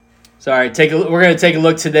Sorry, we're going to take a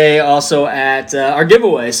look today also at our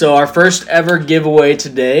giveaway. So our first ever giveaway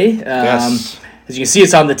today. Yes. As you can see,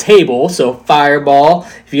 it's on the table. So Fireball.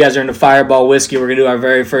 If you guys are into Fireball whiskey, we're going to do our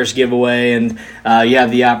very first giveaway, and you have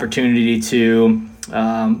the opportunity to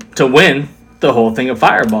win the whole thing of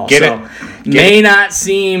Fireball. May not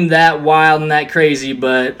seem that wild and that crazy,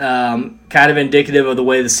 but kind of indicative of the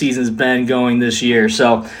way the season's been going this year.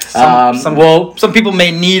 So some people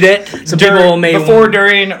may need it. Before,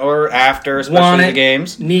 during, or after, especially the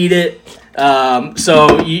games. Need it.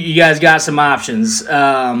 So you guys got some options.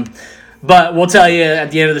 But we'll tell you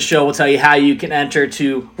at the end of the show. We'll tell you how you can enter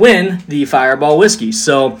to win the Fireball whiskey.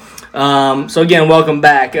 So again, welcome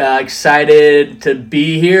back. Excited to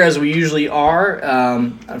be here as we usually are.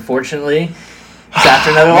 Unfortunately, it's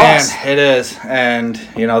after another loss. It is, and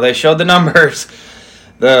they showed the numbers.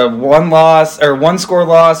 The one score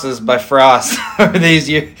losses by Frost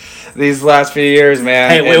these last few years,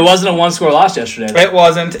 man. Hey, it wasn't a one score loss yesterday, though. It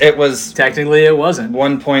wasn't. It was technically it wasn't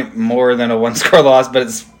 1 point more than a one score loss,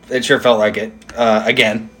 but it sure felt like it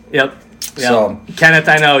again. Yep. So Kenneth,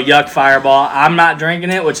 I know, yuck Fireball. I'm not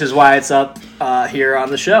drinking it, which is why it's up here on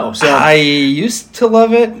the show. So I used to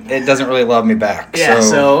love it. It doesn't really love me back. Yeah.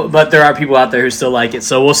 But there are people out there who still like it.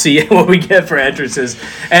 So we'll see what we get for entrances.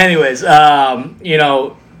 Anyways,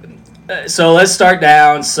 so let's start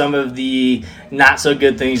down some of the not so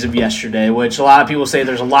good things of yesterday, which a lot of people say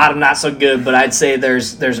there's a lot of not so good, but I'd say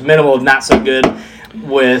there's minimal of not so good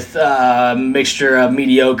with a mixture of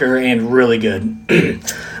mediocre and really good.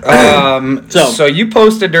 So you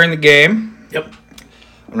posted during the game. Yep.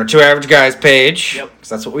 On our Two Average Guys page. Yep. Because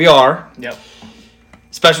that's what we are. Yep.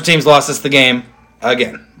 Special teams lost us the game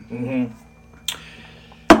again. Mm-hmm.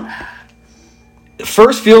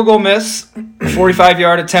 First field goal miss,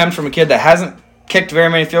 45-yard attempt from a kid that hasn't kicked very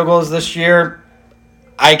many field goals this year.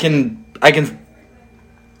 I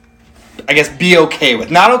guess be okay with.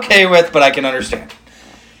 Not okay with, but I can understand.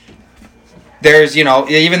 There's,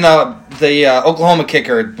 even the Oklahoma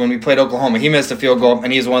kicker, when we played Oklahoma, he missed a field goal,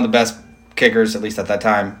 and he's one of the best kickers, at least at that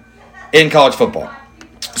time, in college football.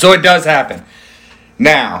 So it does happen.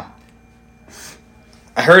 Now,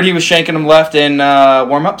 I heard he was shanking them left in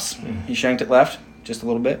warm-ups. He shanked it left, just a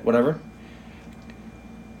little bit, whatever.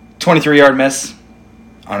 23-yard miss,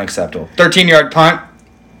 unacceptable. 13-yard punt.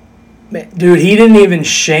 Dude, he didn't even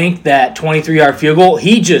shank that 23-yard field goal.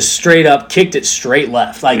 He just straight up kicked it straight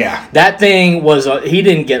left. That thing was he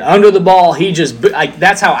didn't get under the ball. He just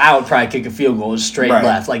that's how I would probably kick a field goal, is straight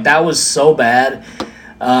left. That was so bad.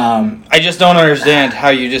 I just don't understand how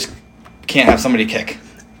you just can't have somebody kick.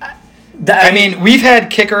 We've had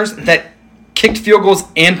kickers that kicked field goals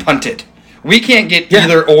and punted. We can't get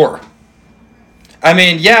either or.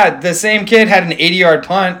 The same kid had an 80-yard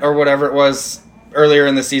punt or whatever it was earlier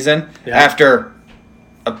in the season after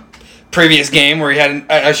a previous game where he had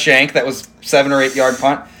a shank that was 7 or 8 yard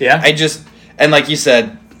punt. Yeah. And like you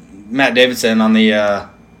said, Matt Davidson on the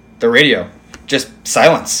radio, just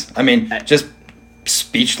silence. Just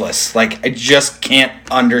speechless. I just can't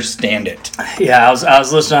understand it. Yeah, I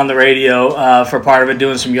was listening on the radio for part of it,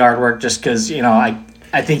 doing some yard work, just because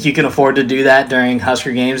I think you can afford to do that during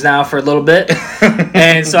Husker games now for a little bit.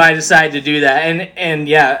 And so I decided to do that. And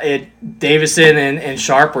Davison and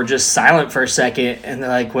Sharp were just silent for a second, and they're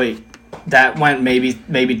like, wait, that went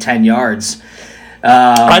maybe 10 yards.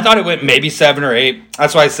 I thought it went maybe 7 or 8.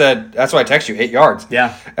 That's why I texted you 8 yards.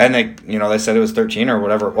 Yeah. And they said it was 13 or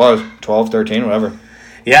whatever it was, 12, 13, whatever.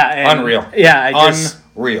 Yeah. Unreal. Yeah.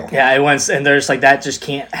 Unreal. Yeah, it went, and there's that just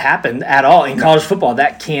can't happen at all in college football.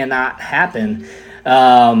 That cannot happen.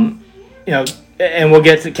 And we'll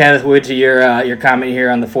get to Kenneth Wood to your comment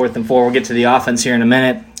here on the 4th and 4. We'll get to the offense here in a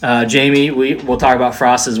minute. Jamie, we'll talk about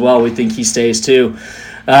Frost as well. We think he stays too.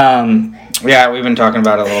 Yeah, we've been talking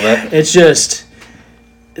about it a little bit. It's just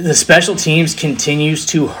the special teams continues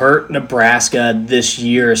to hurt Nebraska this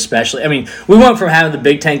year, especially. We went from having the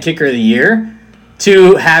Big Ten kicker of the year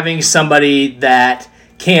to having somebody that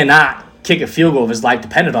cannot kick a field goal if his life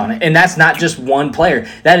depended on it. And that's not just one player.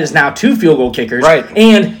 That is now 2 field goal kickers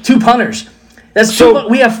and 2 punters.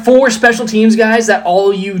 We have 4 special teams guys that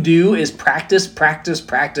all you do is practice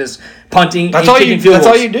punting and kicking field goals. That's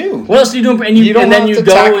all you do. What else do you do? And you don't have to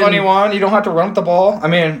tackle anyone. You don't have to run with the ball.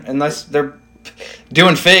 Unless they're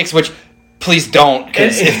doing fakes, which please don't,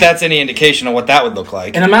 because if that's any indication of what that would look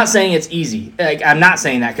like. And I'm not saying it's easy. I'm not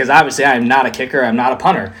saying that because obviously I'm not a kicker. I'm not a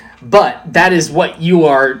punter. But that is what you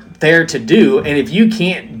are there to do, and if you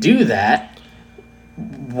can't do that,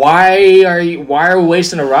 why are we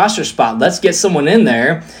wasting a roster spot? Let's get someone in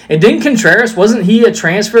there. And didn't Contreras, wasn't he a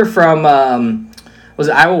transfer from was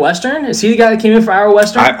it Iowa Western? Is he the guy that came in for Iowa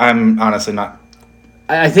Western? I'm honestly not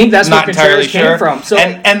I think that's Not where entirely Contreras came from. So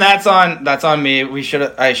and that's on me.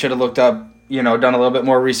 I should have looked up, done a little bit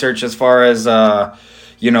more research as far as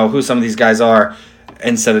who some of these guys are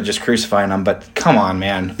instead of just crucifying them. But come on,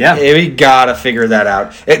 man. Yeah. We gotta figure that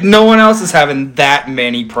out. No one else is having that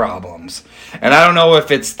many problems. And I don't know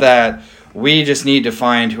if it's that we just need to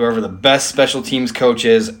find whoever the best special teams coach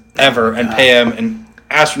is ever and pay him an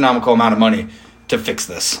astronomical amount of money to fix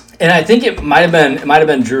this. And I think it might have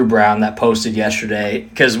been Drew Brown that posted yesterday,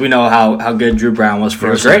 because we know how good Drew Brown was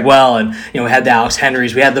for us as well. And we had the Alex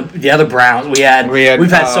Henrys, we had the other Browns, we've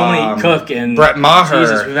had so many Cook and Brett Maher.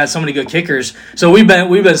 Jesus, we've had so many good kickers. So we've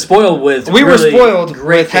been spoiled with were spoiled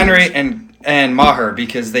with Henry and Maher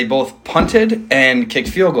because they both punted and kicked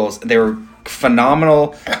field goals. They were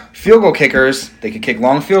phenomenal field goal kickers. They could kick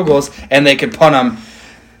long field goals and they could punt them,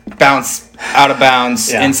 bounce out of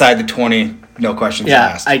bounds inside the 20. No questions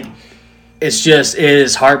asked. It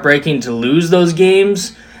is heartbreaking to lose those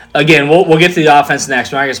games. Again, we'll get to the offense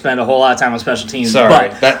next. We're not going to spend a whole lot of time on special teams.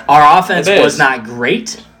 But our offense was not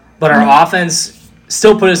great, but our offense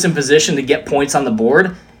still put us in position to get points on the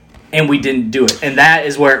board, and we didn't do it. And that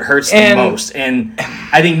is where it hurts the most. And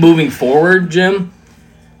I think moving forward, Jim,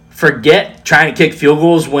 forget trying to kick field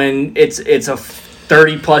goals when it's a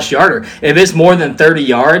 30-plus yarder. If it's more than 30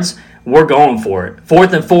 yards, we're going for it.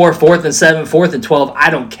 4th and 4, 4th and 7, 4th and 12. I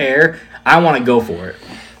don't care. I want to go for it.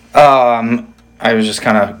 I was just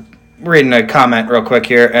kind of reading a comment real quick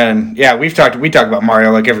here, and we talk about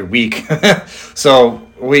Mario like every week, so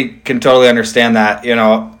we can totally understand that.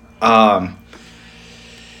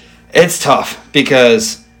 It's tough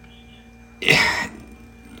because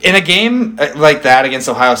in a game like that against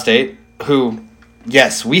Ohio State, who,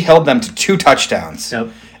 yes, we held them to 2 touchdowns,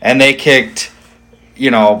 and they kicked,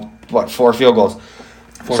 4 field goals.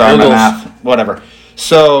 4 field goals. Math, whatever.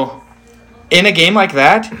 So, in a game like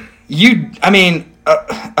that,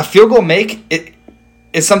 a field goal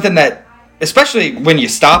is something that, especially when you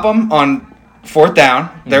stop them on 4th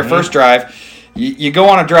down, their first drive, you go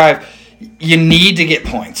on a drive, you need to get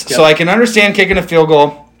points. Yep. So I can understand kicking a field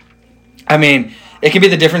goal. It can be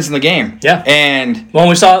the difference in the game. Yeah. And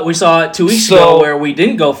we saw it 2 weeks ago where we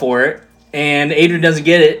didn't go for it, and Adrian doesn't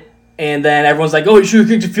get it. And then everyone's like, oh, you should have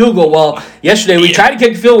kicked a field goal. Well, yesterday we tried to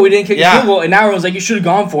kick a field goal, we didn't kick a field goal, and now everyone's like, you should have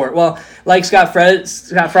gone for it. Well, like Scott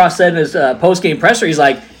Frost said in his post-game presser, he's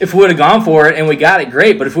like, if we would have gone for it and we got it,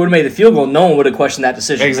 great. But if we would have made the field goal, no one would have questioned that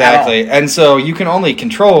decision. Exactly. And so you can only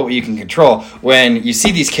control what you can control. When you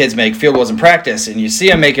see these kids make field goals in practice and you see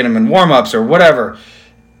them making them in warm-ups or whatever,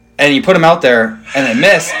 and you put them out there and they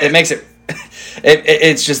miss, it makes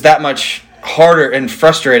it's just that much harder and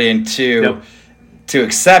frustrating to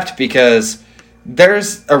accept, because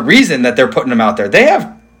there's a reason that they're putting them out there. They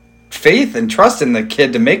have faith and trust in the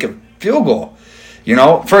kid to make a field goal.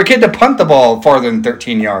 For a kid to punt the ball farther than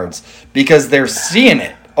 13 yards, because they're seeing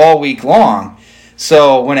it all week long.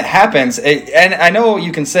 So when it happens, and I know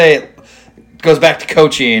you can say it goes back to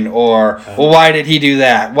coaching, or, well, why did he do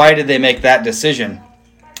that? Why did they make that decision?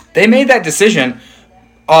 They made that decision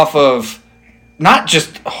off of not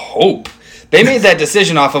just hope. They made that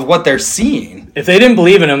decision off of what they're seeing. If they didn't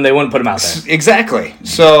believe in him, they wouldn't put him out there. Exactly.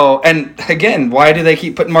 So, and again, why do they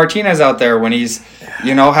keep putting Martinez out there when he's,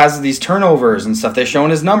 has these turnovers and stuff? They're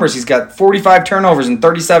showing his numbers. He's got 45 turnovers and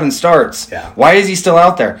 37 starts. Yeah. Why is he still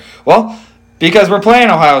out there? Well, because we're playing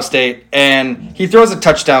Ohio State, and he throws a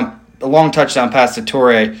long touchdown pass to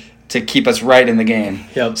Torrey to keep us right in the game.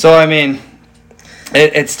 Yep. So,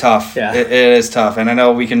 it's tough. Yeah. It is tough. And I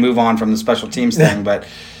know we can move on from the special teams thing, but...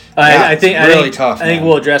 I think tough. I think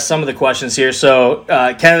we'll address some of the questions here. So,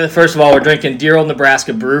 Canada, first of all, we're drinking Dear Old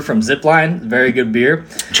Nebraska Brew from Zipline. Very good beer.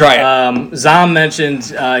 Try it. Zom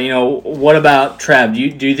mentioned, what about Trev? Do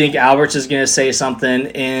you think Alberts is going to say something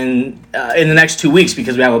in the next 2 weeks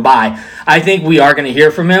because we have a bye? I think we are going to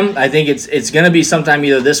hear from him. I think it's going to be sometime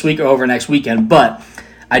either this week or over next weekend. But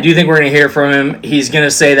I do think we're going to hear from him. He's going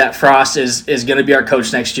to say that Frost is going to be our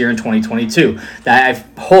coach next year in 2022. That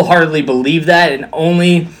I wholeheartedly believe that, and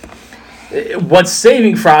only... What's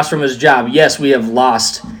saving Frost from his job? Yes, we have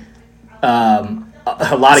lost a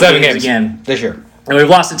lot of games again this year, and we've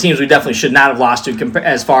lost the teams we definitely should not have lost to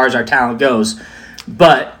as far as our talent goes.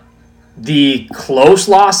 But the close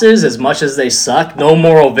losses, as much as they suck, no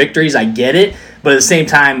moral victories. I get it, but at the same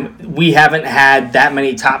time, we haven't had that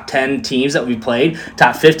many top 10 teams that we've played,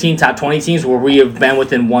 top 15, top 20 teams where we have been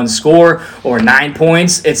within 1 score or 9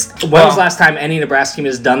 points. When was the last time any Nebraska team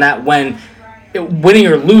has done that? When winning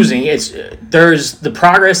or losing, the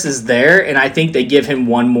progress is there, and I think they give him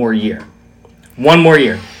 1 more year. 1 more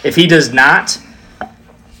year. If he does not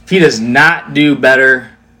do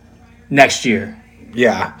better next year,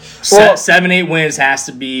 Yeah. 7-8 wins has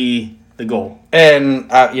to be the goal.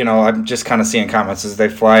 And, I'm just kind of seeing comments as they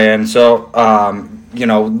fly in. So,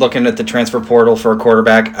 looking at the transfer portal for a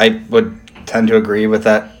quarterback, I would tend to agree with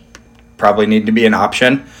that. Probably need to be an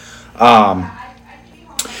option.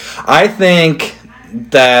 I think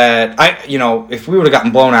that if we would have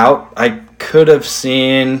gotten blown out, I could have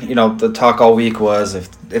seen, the talk all week was if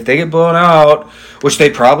they get blown out, which they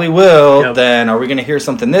probably will, then are we going to hear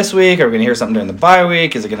something this week? Are we going to hear something during the bye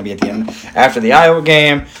week? Is it going to be at the end after the Iowa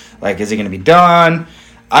game? Like, is it going to be done?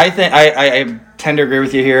 I think I tend to agree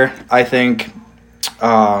with you here. I think,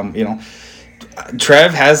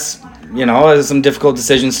 Trev has some difficult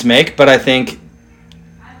decisions to make, but I think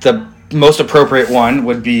the most appropriate one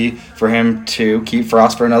would be for him to keep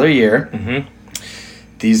Frost for another year. Mm-hmm.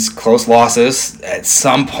 These close losses at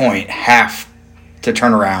some point have to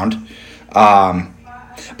turn around.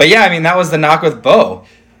 But yeah, that was the knock with Bo.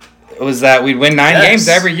 It was that we'd win 9 games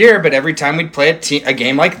every year, but every time we'd play a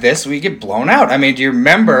game like this, we'd get blown out. Do you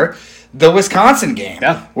remember the Wisconsin game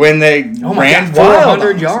when they ran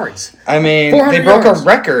 400 yards? They broke a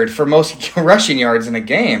record for most rushing yards in a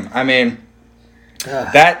game.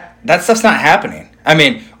 That stuff's not happening.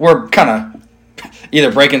 We're kind of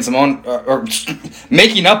either breaking some own or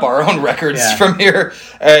making up our own records from here.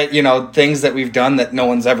 Things that we've done that no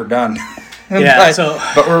one's ever done. Yeah,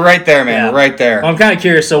 but we're right there, man. We're right there. Well, I'm kind of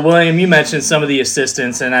curious. So, William, you mentioned some of the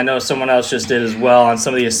assistants, and I know someone else just did as well on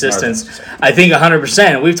some of the assistants. I think 100%,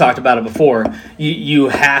 and we've talked about it before. You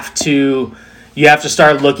have to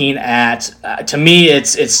start looking at. To me,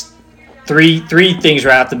 it's three things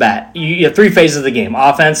right off the bat. You have 3 phases of the game: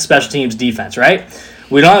 offense, special teams, defense. Right?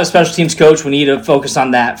 We don't have a special teams coach. We need to focus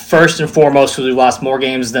on that first and foremost because we've lost more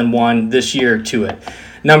games than won this year to it.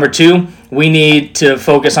 Number 2, we need to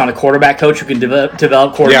focus on a quarterback coach who can develop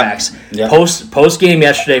quarterbacks. Yeah. Post game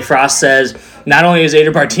yesterday, Frost says not only is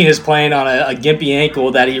Adrian Martinez playing on a gimpy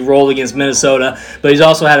ankle that he rolled against Minnesota, but he's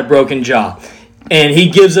also had a broken jaw. And he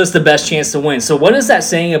gives us the best chance to win. So what is that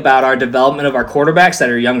saying about our development of our quarterbacks that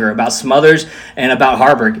are younger, about Smothers and about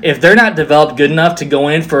Harburg? If they're not developed good enough to go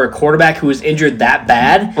in for a quarterback who is injured that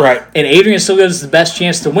bad, right? And Adrian still gives us the best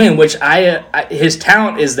chance to win, which his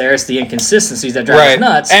talent is there. It's the inconsistencies that drive us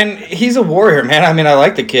nuts. And he's a warrior, man. I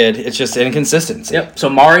like the kid. It's just inconsistency. Yep. So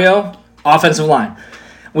Mario, offensive line.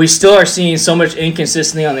 We still are seeing so much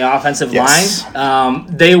inconsistency on the offensive line.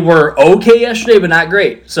 They were okay yesterday, but not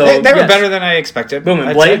great. So they were better than I expected. Boom.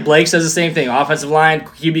 And Blake says the same thing. Offensive line,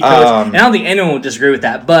 QB coach. And I don't think anyone would disagree with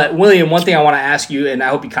that. But, William, one thing I want to ask you, and I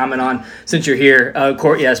hope you comment on since you're here.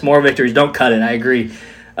 Yes, more victories. Don't cut it. I agree.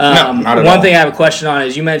 No, not at one all. thing I have a question on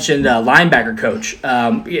is you mentioned linebacker coach.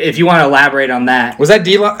 If you want to elaborate on that. Was that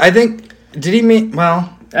D-line? I think, did he mean,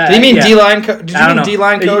 did he mean D-line coach? Did you mean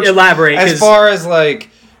D-line coach? Elaborate. As far as,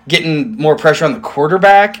 getting more pressure on the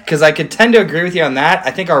quarterback, because I could tend to agree with you on that.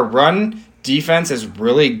 I think our run defense is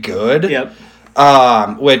really good. Yep.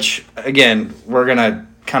 Which, again, we're going to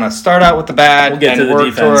kind of start out with the bad and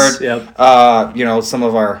work toward some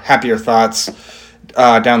of our happier thoughts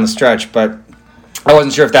down the stretch. But I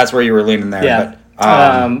wasn't sure if that's where you were leaning there. Yeah.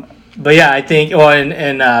 But yeah, I think,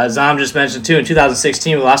 and Zom just mentioned too, in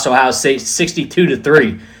 2016 we lost to Ohio State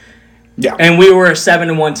 62-3. Yeah. And we were a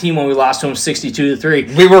 7-1 team when we lost to them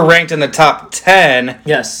 62-3. We were ranked in the top 10.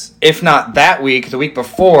 Yes. If not that week, the week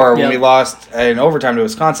before when we lost in overtime to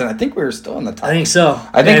Wisconsin. I think we were still in the top. I think so.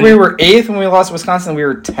 I think we were 8th when we lost to Wisconsin. We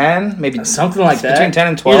were 10, maybe something like that. Between 10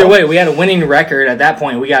 and 12. Either way, we had a winning record at that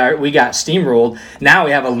point. We got steamrolled. Now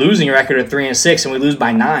we have a losing record of 3-6 and we lose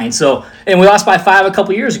by 9. So, and we lost by 5 a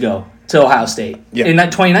couple years ago to Ohio State in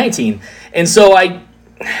 2019. And so I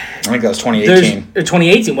think that was 2018.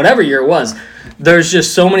 2018, whatever year it was. There's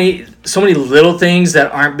just so many little things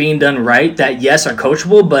that aren't being done right that, yes, are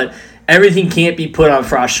coachable, but everything can't be put on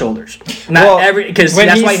Frost's shoulders. Because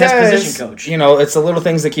that's why he has position coach. It's the little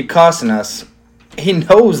things that keep costing us. He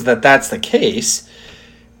knows that that's the case,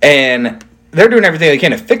 and they're doing everything they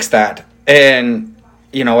can to fix that. And,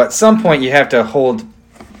 at some point you have to hold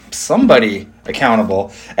somebody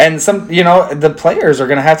accountable, and the players are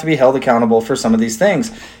going to have to be held accountable for some of these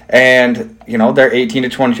things. And they're 18 to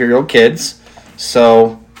 22-year-old kids,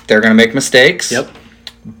 so they're going to make mistakes. Yep.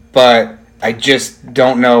 But I just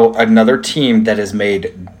don't know another team that has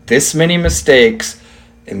made this many mistakes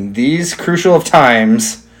in these crucial of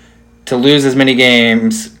times to lose as many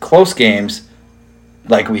games, close games,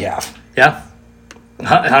 like we have. Yeah,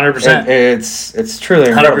 100%. It's truly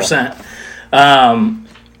incredible. 100%.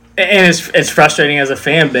 And it's frustrating as a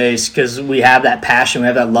fan base because we have that passion, we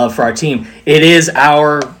have that love for our team. It is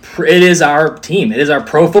our team. It is our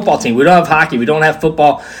pro football team. We don't have hockey. We don't have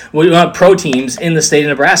football. We don't have pro teams in the state of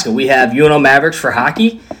Nebraska. We have UNO Mavericks for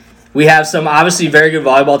hockey. We have some obviously very good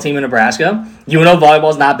volleyball team in Nebraska. UNO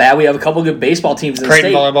volleyball is not bad. We have a couple good baseball teams in the state.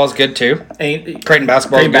 Creighton volleyball is good too. Creighton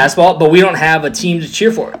basketball, but we don't have a team to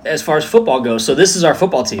cheer for as far as football goes. So this is our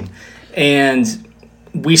football team, and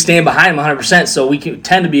we stand behind them 100%, so we can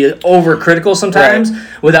tend to be overcritical sometimes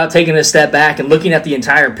without taking a step back and looking at the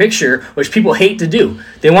entire picture, which people hate to do.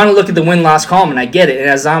 They want to look at the win-loss column, and I get it. And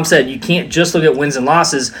as Zom said, you can't just look at wins and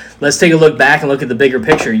losses. Let's take a look back and look at the bigger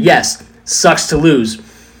picture. Yes, sucks to lose.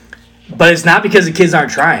 But it's not because the kids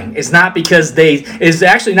aren't trying. It's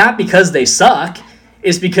actually not because they suck.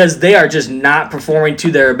 It's because they are just not performing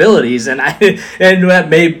to their abilities, and that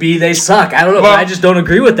may be they suck. I don't know, but I just don't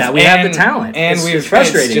agree with that. We have the talent, and it's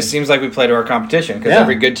frustrating. It just seems like we play to our competition because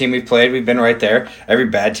every good team we've played, we've been right there. Every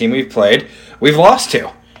bad team we've played, we've lost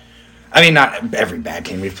to. I mean, not every bad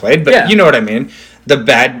team we've played, but you know what I mean.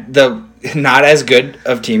 The not as good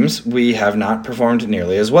of teams, we have not performed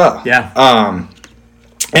nearly as well. Yeah.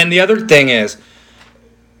 And the other thing is,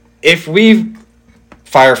 if we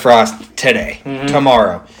fire Frost today,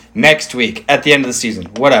 tomorrow, next week, at the end of the season,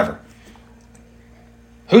 whatever.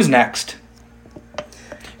 Who's next?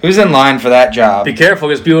 Who's in line for that job? Be careful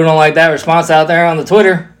because people don't like that response out there on the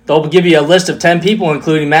Twitter. They'll give you a list of 10 people,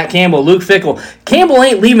 including Matt Campbell, Luke Fickell. Campbell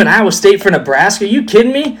ain't leaving Iowa State for Nebraska. Are you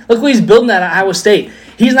kidding me? Look what he's building at Iowa State.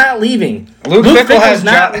 He's not leaving. Luke Fickell's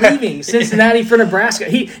not leaving Cincinnati for Nebraska.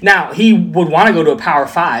 He would want to go to a Power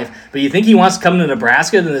 5, but you think he wants to come to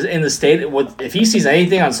Nebraska in the state? If he sees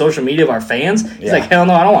anything on social media of our fans, he's like, hell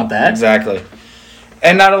no, I don't want that. Exactly.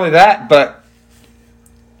 And not only that, but,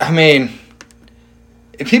 I mean,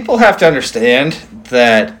 people have to understand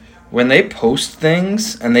that when they post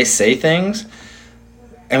things and they say things,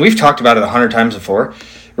 and we've talked about it 100 times before,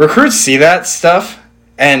 recruits see that stuff,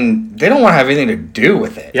 and they don't want to have anything to do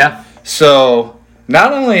with it. Yeah. So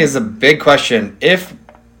not only is the big question, if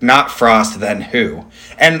not Frost, then who?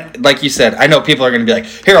 And like you said, I know people are going to be like,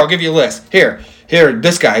 here, I'll give you a list. Here,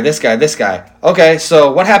 this guy, this guy, this guy. Okay,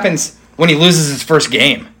 so what happens when he loses his first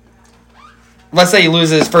game? Let's say he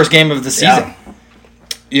loses his first game of the season. Yeah.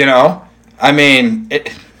 You know? I mean,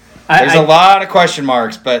 there's a lot of question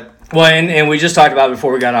marks, but... Well, and we just talked about it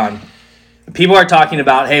before we got on. People are talking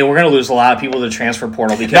about, hey, we're going to lose a lot of people to the transfer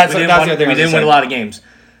portal because we didn't win a lot of games.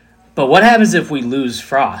 But what happens if we lose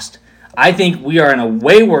Frost? I think we are in a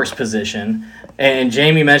way worse position, and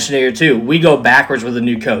Jamie mentioned it here too. We go backwards with a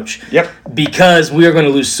new coach. Yep. Because we are going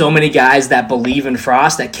to lose so many guys that believe in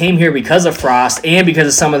Frost, that came here because of Frost and because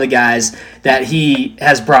of some of the guys that he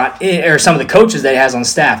has brought in, or some of the coaches that he has on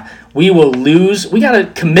staff. We will lose. We got to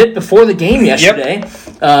commit before the game yesterday.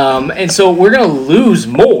 Yep. And so we're going to lose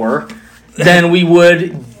more than we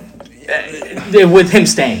would with him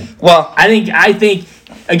staying. Well, I think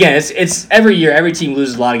again, it's every year every team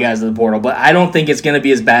loses a lot of guys to the portal, but I don't think it's going to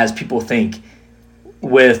be as bad as people think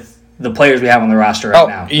with the players we have on the roster right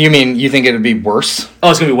now. You mean you think it would be worse?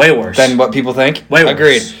 Oh, it's going to be way worse than what people think. Way worse.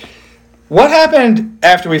 Agreed. What happened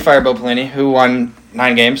after we fired Bo Pelini, who won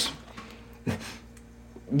 9 games?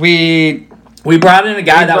 We brought in a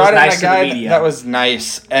guy that was nice to the media. That was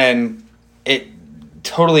nice, and it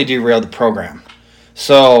totally derailed the program.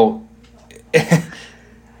 So,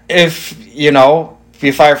 if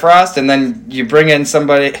you fire Frost and then you bring in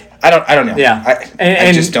somebody, I don't know. Yeah,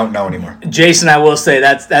 I just don't know anymore. Jason, I will say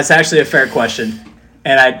that's actually a fair question,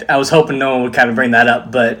 and I was hoping no one would kind of bring that up,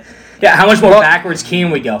 but yeah, how much more backwards can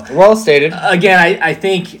we go? Well stated. Again, I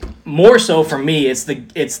think more so for me, it's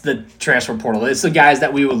the transfer portal. It's the guys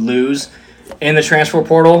that we would lose in the transfer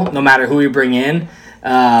portal, no matter who we bring in.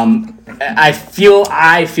 I feel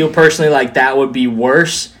personally like that would be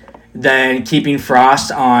worse than keeping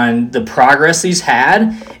Frost on the progress he's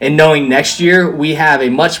had, and knowing next year we have a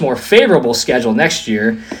much more favorable schedule next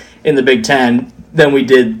year in the Big Ten than we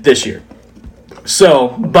did this year.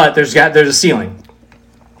 So, but there's a ceiling.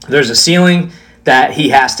 There's a ceiling that he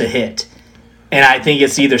has to hit. And I think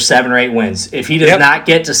it's either 7 or 8 wins. If he does not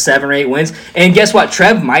get to 7 or 8 wins, and guess what?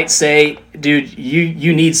 Trev might say, dude,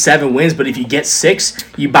 you need 7 wins, but if you get 6,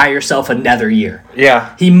 you buy yourself another year.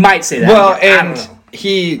 Yeah. He might say that.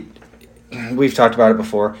 Well, we've talked about it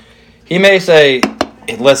before. He may say,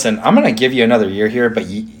 hey, listen, I'm going to give you another year here, but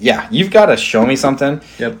you've got to show me something,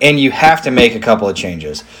 and you have to make a couple of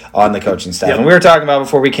changes on the coaching staff. And we were talking about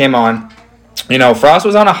before we came on, Frost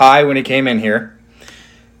was on a high when he came in here.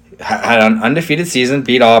 Had an undefeated season,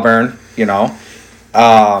 beat Auburn, He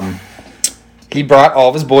brought all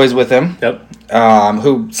of his boys with him. Yep.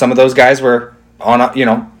 Who some of those guys were on,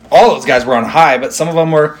 all those guys were on high, but some of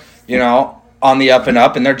them were, on the up and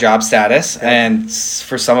up in their job status, and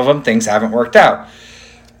for some of them, things haven't worked out.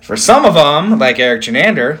 For some of them, like Eric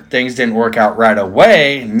Chenander, things didn't work out right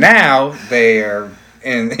away. Now they are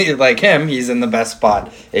like him, he's in the best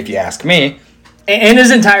spot, if you ask me. And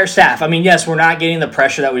his entire staff. I mean, yes, we're not getting the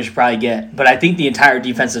pressure that we should probably get, but I think the entire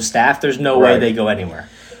defensive staff, there's no way they go anywhere.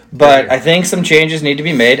 But I think some changes need to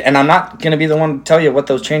be made, and I'm not going to be the one to tell you what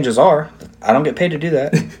those changes are. I don't get paid to do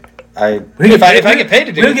that. If I get paid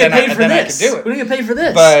to do it, then I can do it. We don't get paid for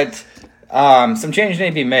this. But some changes need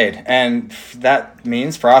to be made, and that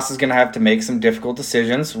means Frost is going to have to make some difficult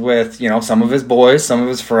decisions with, some of his boys, some of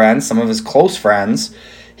his friends, some of his close friends.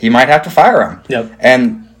 He might have to fire them. Yep.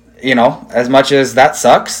 And, as much as that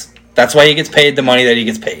sucks, that's why he gets paid the money that he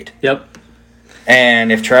gets paid. Yep.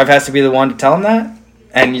 And if Trev has to be the one to tell him that,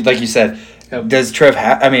 and like you said, does Trev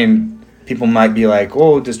people might be like,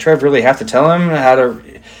 oh, does Trev really have to tell him how to...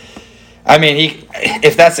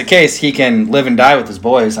 if that's the case, he can live and die with his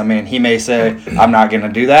boys. He may say, I'm not going to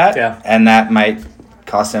do that, and that might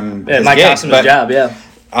cost him his job, yeah.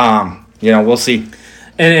 We'll see.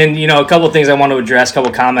 And a couple of things I want to address, a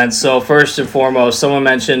couple of comments. So first and foremost, someone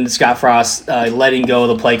mentioned Scott Frost letting go of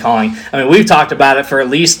the play calling. We've talked about it for at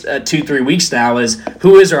least 2-3 weeks now, is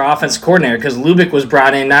who is our offensive coordinator? Because Lubick was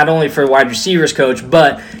brought in not only for wide receivers coach,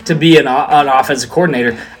 but to be an offensive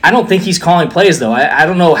coordinator. I don't think he's calling plays, though. I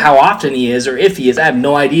don't know how often he is or if he is. I have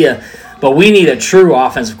no idea. But we need a true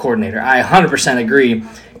offensive coordinator. I 100% agree.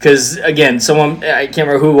 Because, again, I can't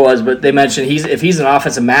remember who it was, but they mentioned if he's an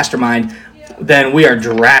offensive mastermind, then we are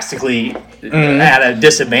drastically at a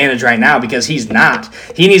disadvantage right now because he's not.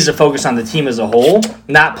 He needs to focus on the team as a whole,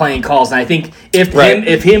 not playing calls. And I think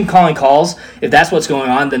if him calling calls, if that's what's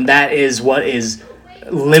going on, then that is what is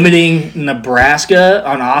limiting Nebraska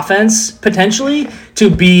on offense potentially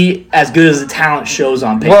to be as good as the talent shows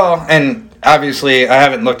on paper. Well, and obviously I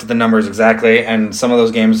haven't looked at the numbers exactly, and some of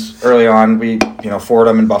those games early on, we,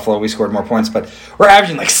 Fordham and Buffalo, we scored more points, but we're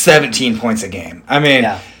averaging like 17 points a game.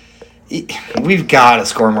 We've got to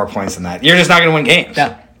score more points than that. You're just not going to win games.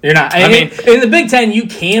 Yeah, you're not. In the Big Ten, you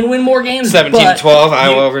can win more games. 17-12,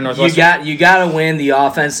 Iowa over Northwestern. You got to win the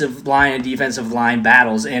offensive line and defensive line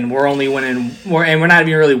battles, and we're only winning. We're not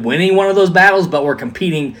even really winning one of those battles, but we're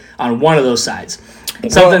competing on one of those sides.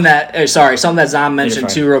 Something that Zom mentioned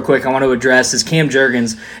too, real quick, I want to address is Cam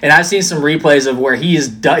Jurgens, and I've seen some replays of where he is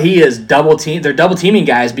double team. They're double teaming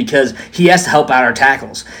guys because he has to help out our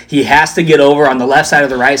tackles. He has to get over on the left side or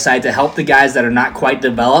the right side to help the guys that are not quite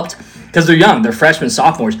developed. Because they're young, they're freshmen,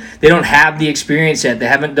 sophomores. They don't have the experience yet. They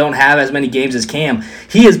don't have as many games as Cam.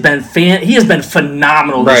 He has been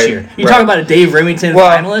phenomenal this year. You talk about a Dave Remington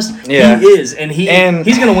finalist. Yeah. He is, and he's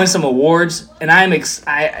going to win some awards. And he's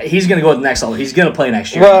going to go to the next level. He's going to play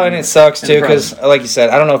next year. Well, and it sucks too because, like you said,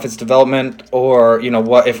 I don't know if it's development or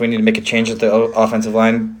what if we need to make a change at the offensive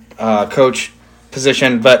line coach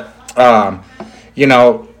position, but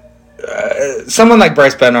someone like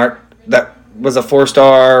Bryce Benart that was a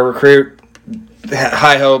 4-star recruit,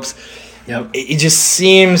 high hopes. Yep. It just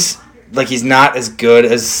seems like he's not as good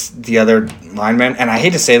as the other linemen. And I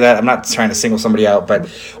hate to say that. I'm not trying to single somebody out. But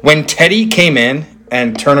when Teddy came in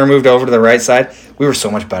and Turner moved over to the right side, we were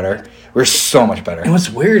so much better. We were so much better. And what's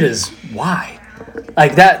weird is why?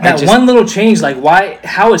 Like that one little change, like why?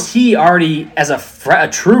 How is he already as a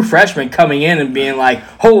true freshman coming in and being like,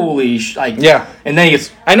 holy yeah. And then he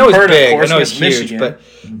gets I know he's big. I know he's huge, but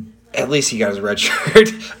at least he got his red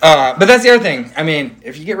shirt. But that's the other thing.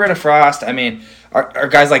 If you get rid of Frost, are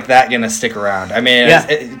guys like that going to stick around?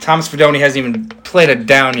 Thomas Fedoni hasn't even played a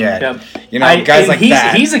down yet. Yep. Guys like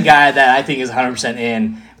that. He's a guy that I think is 100%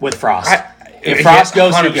 in with Frost. If Frost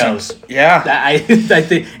goes, 100%. He goes. Yeah. I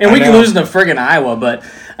think, and we can lose to friggin' Iowa, but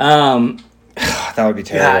that would be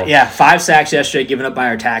terrible. Yeah, 5 sacks yesterday given up by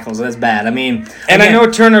our tackles. That's bad. I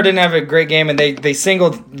know Turner didn't have a great game, and they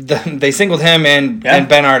singled him and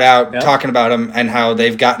Benard out, talking about him and how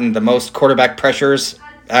they've gotten the most quarterback pressures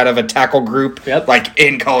out of a tackle group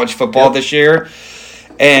in college football this year.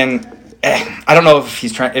 And I don't know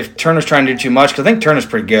if Turner's trying to do too much because I think Turner's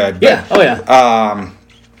pretty good. But, I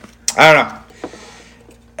don't know.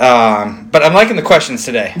 But I'm liking the questions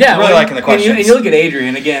today. Yeah, I'm really liking the questions. And you look at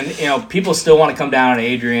Adrian again. People still want to come down on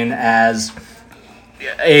Adrian as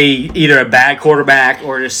either a bad quarterback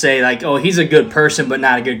or just say like, oh, he's a good person but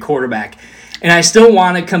not a good quarterback. And I still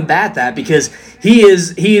want to combat that because he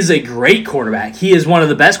is a great quarterback. He is one of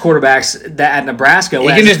the best quarterbacks at Nebraska. He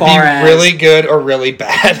can just be really good or really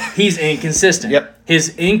bad. He's inconsistent. Yep.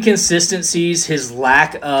 His inconsistencies, his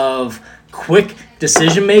lack of quick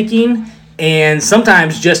decision making, and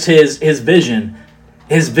sometimes just his vision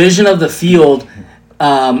of the field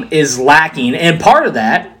is lacking, and part of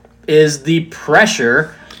that is the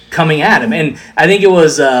pressure coming at him. And I think it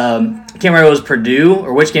was I can't remember if it was Purdue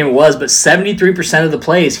or which game it was, but 73% of the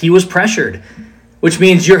plays he was pressured, which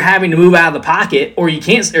means you're having to move out of the pocket, or you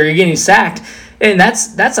can't, or you're getting sacked. And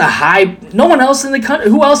that's a high. No one else in the country.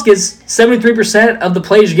 Who else gets 73% of the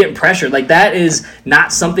plays you're getting pressured? Like, that is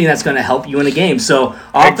not something that's going to help you in a game. So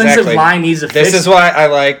offensive line needs to fix. This is why I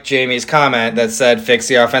like Jamie's comment that said, "Fix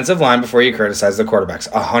the offensive line before you criticize the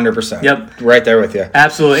quarterbacks." 100%. Yep, right there with you.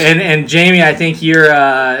 Absolutely. And Jamie, I think you're.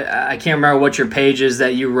 I can't remember what your page is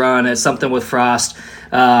that you run. It's something with Frost.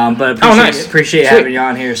 But appreciate having you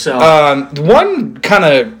on here. So one kind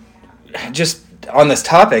of just on this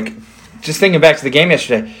topic. Just thinking back to the game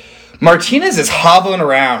yesterday, Martinez is hobbling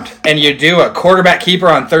around, and you do a quarterback keeper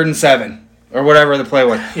on 3rd and 7, or whatever the play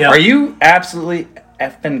was. Yep. Are you absolutely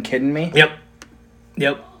effing kidding me? Yep.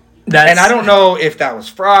 And I don't know if that was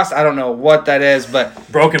Frost. I don't know what that is,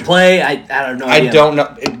 but broken play. I don't know. I don't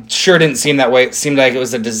know. It sure didn't seem that way. It seemed like it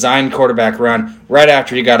was a designed quarterback run right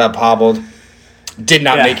after he got up hobbled. Did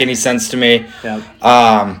not make any sense to me. Yep.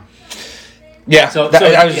 That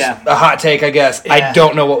was just a hot take, I guess. Yeah. I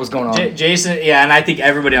don't know what was going on. Jason, and I think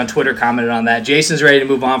everybody on Twitter commented on that. Jason's ready to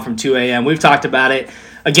move on from 2 a.m. We've talked about it.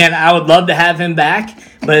 Again, I would love to have him back,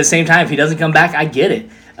 but at the same time, if he doesn't come back, I get it.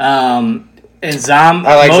 And Zom,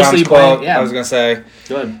 I like Zom's quote. I was going to say.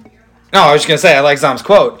 Go ahead. No, I was just going to say, I like Zom's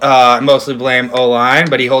quote. Mostly blame O-line,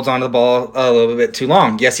 but he holds on to the ball a little bit too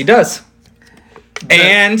long. Yes, he does.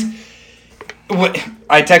 And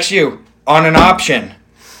I text you, on an option,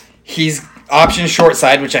 he's option short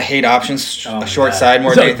side, which I hate options short side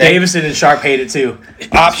more than anything. Davison and Sharp hate it too.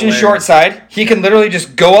 Option short side, he can literally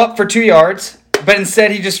just go up for 2 yards, but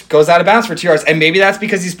instead he just goes out of bounds for 2 yards. And maybe that's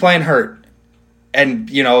because he's playing hurt. And,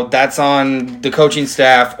 that's on the coaching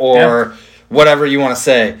staff or whatever you want to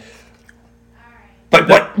say. But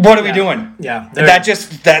what are we doing? Yeah.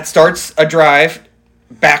 That starts a drive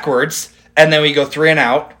backwards, and then we go 3 and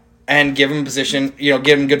out and give him position,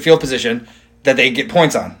 give him good field position that they get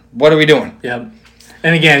points on. What are we doing? Yep.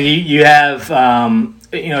 And again, you have,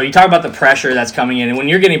 you talk about the pressure that's coming in, and when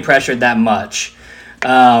you're getting pressured that much,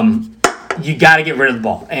 you got to get rid of the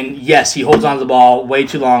ball. And yes, he holds on to the ball way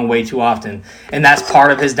too long, way too often, and that's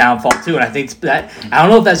part of his downfall too. And I think that I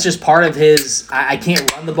don't know if that's just part of his. I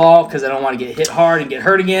can't run the ball because I don't want to get hit hard and get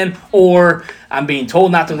hurt again, or I'm being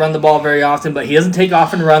told not to run the ball very often. But he doesn't take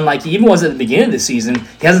off and run like he even was at the beginning of the season.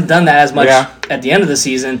 He hasn't done that as much at the end of the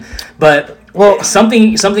season, but. Well,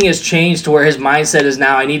 something has changed to where his mindset is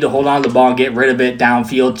now I need to hold on to the ball and get rid of it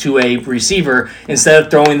downfield to a receiver instead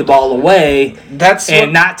of throwing the ball away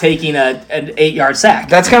not taking an 8-yard sack.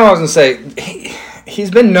 That's kind of what I was going to say.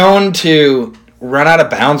 He's been known to run out of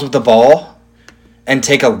bounds with the ball and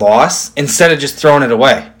take a loss instead of just throwing it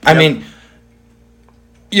away. Yep. I mean,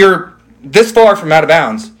 you're this far from out of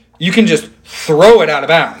bounds. You can just throw it out of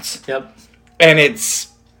bounds. Yep. And it's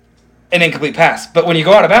an incomplete pass. But when you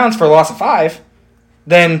go out of bounds for a loss of 5,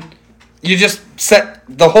 then you just set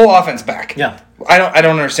the whole offense back. Yeah. I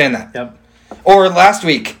don't understand that. Yep. Or last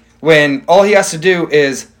week when all he has to do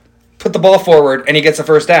is put the ball forward and he gets a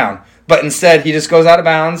first down. But instead he just goes out of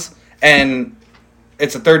bounds and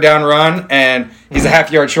it's a 3rd down run and he's a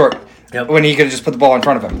half-yard short. Yep. When he could have just put the ball in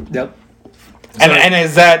front of him. Yep. And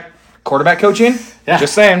is that quarterback coaching? Yeah.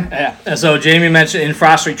 Just saying. Yeah. So Jamie mentioned In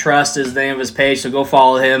Frost We Trust is the name of his page, so go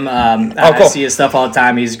follow him. Cool. I see his stuff all the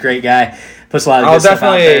time. He's a great guy. Puts a lot of good stuff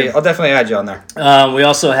out there. I'll definitely add you on there. We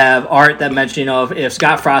also have Art that mentioned, if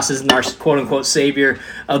Scott Frost isn't our quote-unquote savior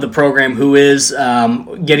of the program, who is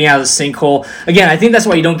getting out of the sinkhole. Again, I think that's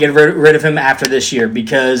why you don't get rid of him after this year,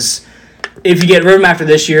 because if you get rid of him after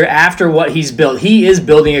this year, after what he's built, he is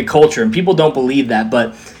building a culture, and people don't believe that,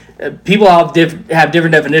 but people have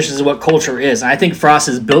different definitions of what culture is. And I think Frost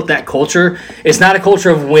has built that culture. It's not a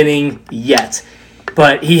culture of winning yet,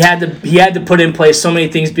 but he had to put in place so many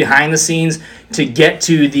things behind the scenes to get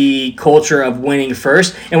to the culture of winning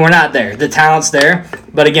first. And we're not there. The talent's there,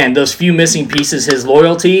 but again, those few missing pieces, his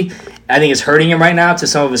loyalty, I think is hurting him right now to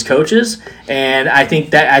some of his coaches. And I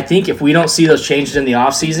think if we don't see those changes in the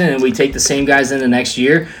offseason and we take the same guys into next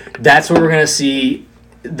year, that's where we're going to see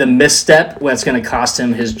the misstep that's going to cost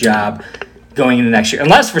him his job going into next year.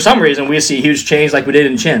 Unless, for some reason, we see a huge change like we did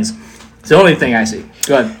in Chins. It's the only thing I see.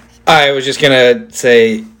 Go ahead. I was just going to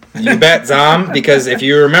say, you bet, Zom, because if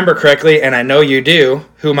you remember correctly, and I know you do,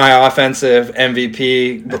 who my offensive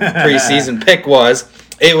MVP preseason pick was,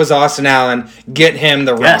 it was Austin Allen. Get him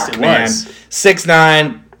the rock, yes, it man. Was.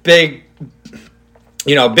 6'9",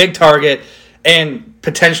 big target, and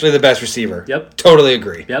potentially the best receiver. Yep. Totally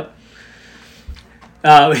agree. Yep.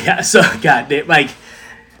 So, God,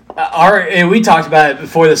 And we talked about it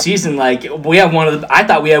before the season. Like I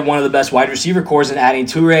thought we had one of the best wide receiver cores in adding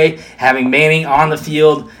Toure, having Manning on the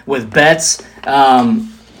field with Betts,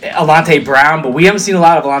 Alante Brown. But we haven't seen a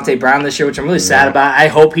lot of Alante Brown this year, which I'm really sad about. I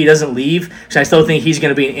hope he doesn't leave because I still think he's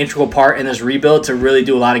going to be an integral part in this rebuild to really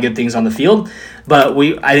do a lot of good things on the field. But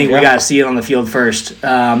I think we got to see it on the field first.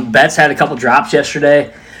 Betts had a couple drops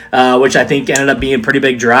yesterday. Which I think ended up being pretty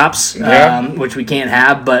big drops, which we can't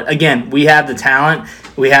have. But again, we have the talent.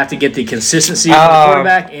 We have to get the consistency of the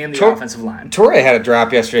quarterback and the offensive line. Torrey had a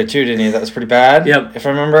drop yesterday too, didn't he? That was pretty bad. Yep. If I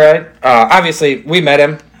remember right. Obviously, we met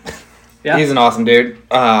him. Yeah. He's an awesome dude.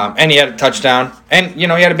 And he had a touchdown. And, he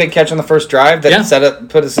had a big catch on the first drive that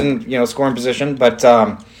put us in, scoring position. But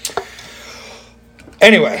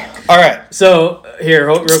anyway, all right. So, here,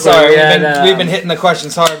 real quick. Sorry, we've been hitting the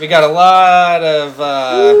questions hard. We got a lot of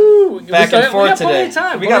back and forth today.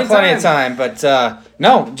 We got plenty of time. But,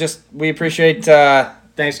 no, just we appreciate...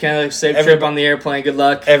 Thanks, Kenneth. Safe trip on the airplane. Good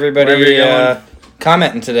luck. Everybody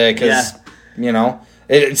commenting today because,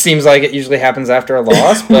 it seems like it usually happens after a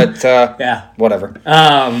loss, but whatever.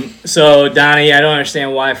 So, Donnie, I don't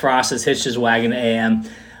understand why Frost has hitched his wagon to AM.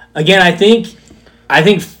 Again, I think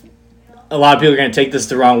a lot of people are going to take this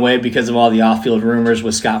the wrong way because of all the off-field rumors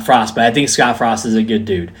with Scott Frost, but I think Scott Frost is a good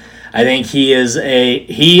dude. I think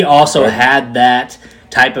he also had that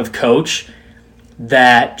type of coach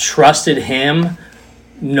that trusted him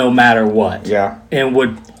no matter what. Yeah. And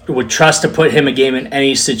would trust to put him a game in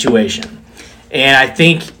any situation. And I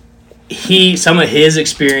think some of his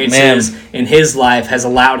experiences in his life has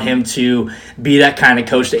allowed him to be that kind of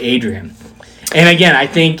coach to Adrian. And again, I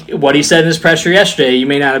think what he said in his presser yesterday, you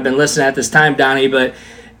may not have been listening at this time, Donnie, but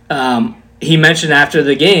he mentioned after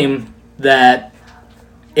the game that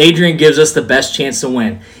Adrian gives us the best chance to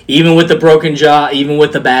win, even with the broken jaw, even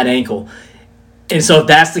with the bad ankle. And so if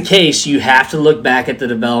that's the case, you have to look back at the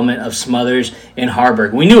development of Smothers and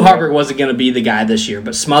Harburg. We knew Harburg wasn't going to be the guy this year,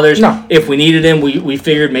 but Smothers, if we needed him, we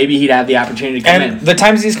figured maybe he'd have the opportunity to come in. And the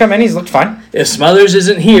times he's come in, he's looked fine. If Smothers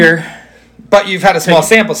isn't here... But you've had a small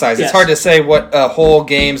sample size. It's hard to say what a whole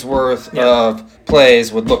game's worth of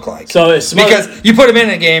plays would look like. So because you put him in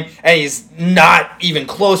a game, and he's not even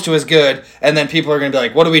close to as good, and then people are going to be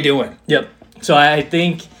like, what are we doing? Yep. So I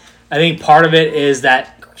think part of it is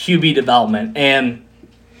that QB development, and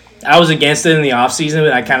I was against it in the offseason,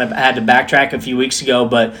 and I kind of had to backtrack a few weeks ago,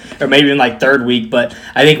 or maybe in like third week, but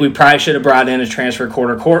I think we probably should have brought in a transfer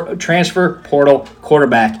portal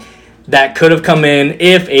quarterback that could have come in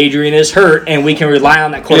if Adrian is hurt, and we can rely on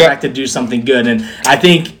that quarterback to do something good. And I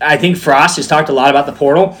think Frost has talked a lot about the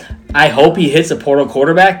portal. I hope he hits a portal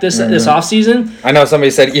quarterback this offseason. I know somebody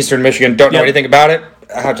said Eastern Michigan. Don't know anything about it.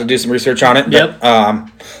 I have to do some research on it. But,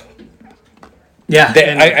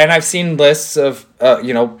 and I've seen lists of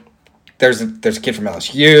there's a kid from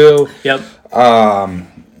LSU. Yep.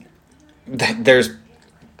 There's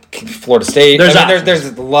Florida State. There's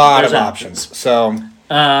a lot of options. So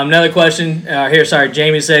another question here. Sorry,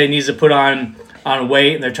 Jamie said he needs to put on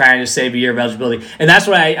weight, and they're trying to save a year of eligibility. And that's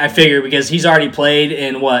what I figured because he's already played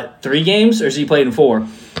in 3 games, or has he played in 4?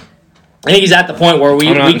 I think he's at the point where we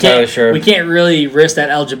can't really risk that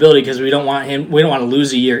eligibility because we don't want to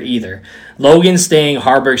lose a year either. Logan staying,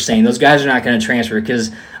 Harburg staying. Those guys are not going to transfer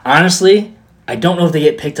because honestly, I don't know if they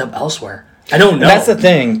get picked up elsewhere. I don't know. That's the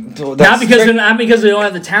thing. Not because they don't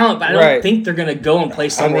have the talent, but I don't think they're going to go and play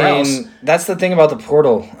somewhere else. That's the thing about the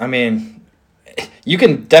portal. I mean, you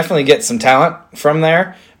can definitely get some talent from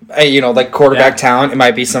there. Like quarterback talent. It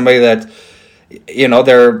might be somebody that,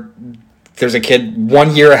 there's a kid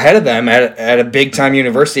 1 year ahead of them at a big-time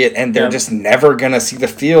university, and they're just never going to see the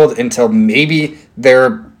field until maybe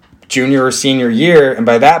their junior or senior year, and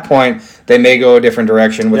by that point, they may go a different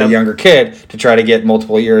direction with a younger kid to try to get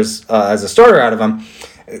multiple years as a starter out of them.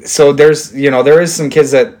 So there is some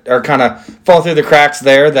kids that are kind of fall through the cracks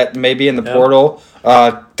there that may be in the portal,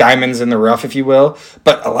 diamonds in the rough, if you will.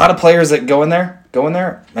 But a lot of players that go in there,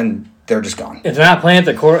 and they're just gone. If they're not playing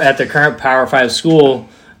at the current Power 5 school,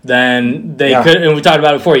 then they could, and we talked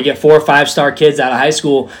about it before, you get 4 or 5-star kids out of high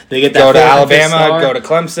school, they get that go to Alabama, go to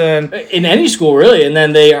Clemson. In any school, really, and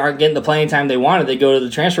then they aren't getting the playing time they wanted. They go to the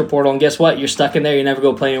transfer portal, and guess what? You're stuck in there. You never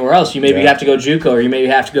go play anywhere else. You maybe have to go JUCO, or you maybe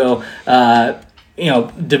have to go,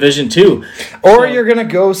 Division II. Or you're going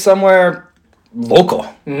to go somewhere local.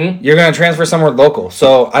 Mm-hmm. You're going to transfer somewhere local.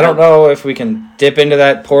 So I don't know if we can dip into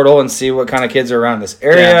that portal and see what kind of kids are around this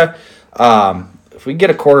area. Yeah. If we get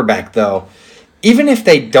a quarterback, though, even if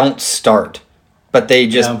they don't start, but they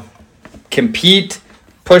just compete,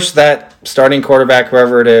 push that starting quarterback,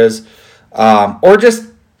 whoever it is, or just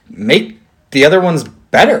make the other ones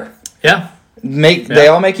better. Yeah. They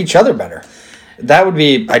all make each other better. that would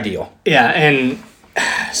be ideal. Yeah, and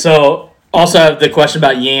so also have the question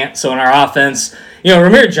about Yant. So in our offense,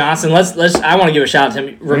 Ramir Johnson. I want to give a shout out to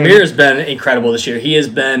him. Ramir has been incredible this year. He has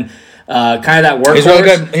been kind of that workhorse. He's really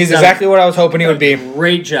good. He's exactly what I was hoping he would be.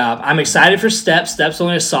 Great job. I'm excited for Step. Step's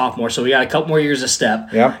only a sophomore, so we got a couple more years of Step.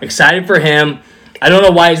 Yeah. Excited for him. I don't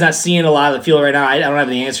know why he's not seeing a lot of the field right now. I don't have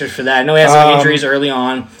the answers for that. I know he has some injuries early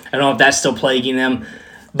on. I don't know if that's still plaguing him.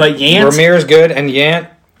 But Yant... Ramir is good, and Yant...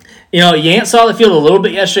 Yant saw the field a little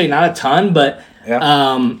bit yesterday, not a ton, but...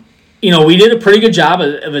 Yeah. We did a pretty good job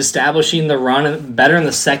of establishing the run better in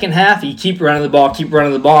the second half. You keep running the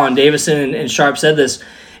ball, and Davison and Sharp said this,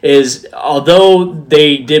 is although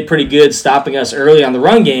they did pretty good stopping us early on the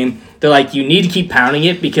run game, they're like, you need to keep pounding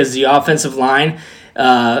it because the offensive line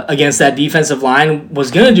against that defensive line was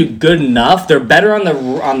going to do good enough. They're better on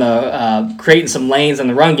the creating some lanes on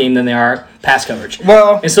the run game than they are pass coverage.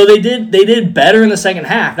 Well, and so they did better in the second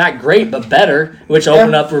half. Not great, but better, which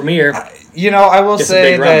opened up Ramir. I will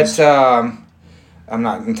say that I'm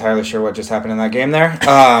not entirely sure what just happened in that game there.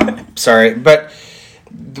 Sorry, but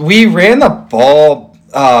we ran the ball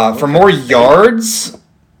for more yards,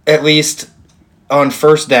 at least on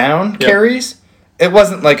first down carries. It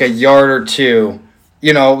wasn't like a yard or two,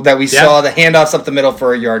 that we saw the handoffs up the middle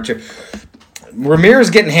for a yard or two. Ramirez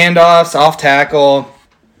getting handoffs, off tackle,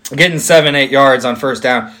 getting 7-8 yards on first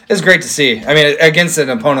down is great to see. I mean, against an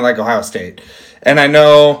opponent like Ohio State. And I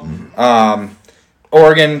know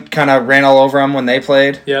Oregon kind of ran all over them when they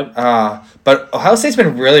played. Yep. But Ohio State's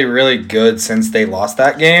been really, really good since they lost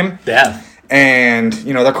that game. Yeah. And,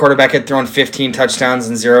 their quarterback had thrown 15 touchdowns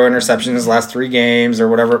and 0 interceptions his last 3 games or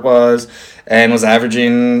whatever it was, and was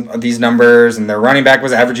averaging these numbers, and their running back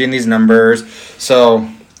was averaging these numbers. So,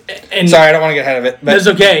 sorry, I don't want to get ahead of it. But that's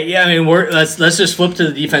okay. Yeah, I mean, let's just flip to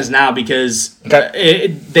the defense now because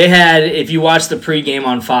they had, if you watch the pregame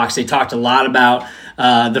on Fox, they talked a lot about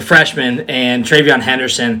the freshman and Travion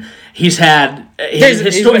Henderson. He's had he's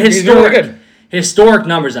really good. Historic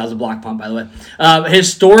numbers. That was a block punt, by the way.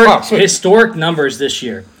 Historic numbers this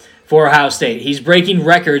year for Ohio State. He's breaking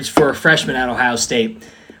records for a freshman at Ohio State.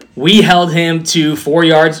 We held him to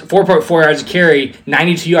 4.4 yards a carry,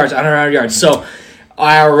 92 yards, 100 yards. So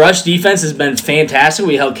our rush defense has been fantastic.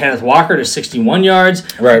 We held Kenneth Walker to 61 yards.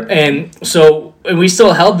 Right. And we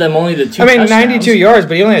still held them only to 2 touchdowns. 92 yards,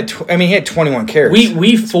 but he only had he had 21 carries.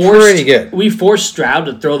 We forced pretty good. We forced Stroud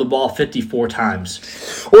to throw the ball 54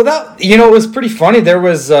 times. Well, that it was pretty funny. There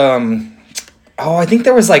was I think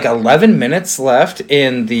there was like 11 minutes left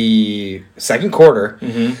in the second quarter.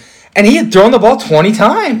 Mm-hmm. And he had thrown the ball 20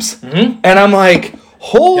 times. Mm-hmm. And I'm like,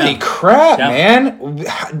 holy crap, man.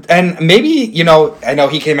 And maybe, I know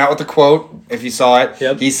he came out with a quote, if you saw it.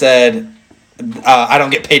 Yep. He said, I don't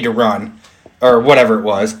get paid to run, or whatever it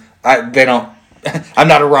was. I'm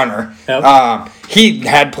not a runner. Yep. He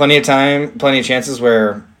had plenty of chances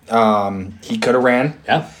where he could have ran.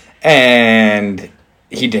 Yeah. And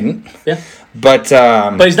he didn't. Yeah. But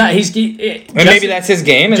he's not. Maybe that's his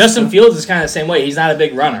game. Justin Fields is kind of the same way. He's not a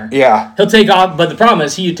big runner. Yeah, he'll take off. But the problem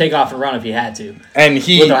is, he would take off and run if he had to. And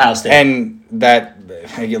with Ohio State. And that,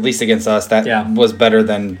 at least against us, that was better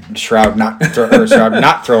than Stroud not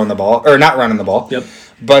throwing the ball or not running the ball. Yep.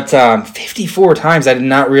 But 54 times, I did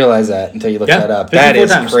not realize that until you looked that up. That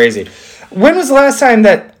is crazy. When was the last time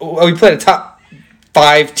that we played a top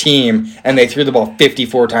 5 team and they threw the ball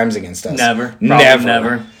 54 times against us?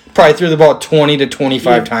 Never. Probably threw the ball 20 to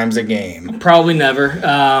 25 times a game. Probably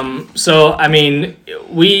never. So, I mean,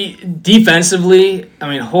 we defensively,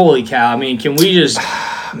 holy cow. Can we just...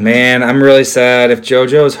 Man, I'm really sad. If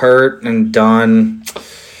JoJo's hurt and done,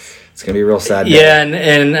 it's going to be a real sad day. Yeah,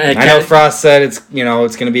 and I know Frost said it's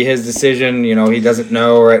going to be his decision. He doesn't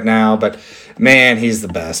know right now, but... Man, he's the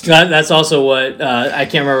best. That's also what I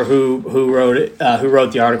can't remember who wrote it. Who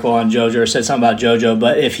wrote the article on JoJo or said something about JoJo.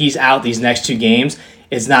 But if he's out these next 2 games,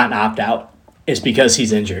 it's not an opt out. It's because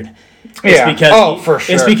he's injured. For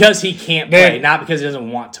sure. It's because he can't play, not because he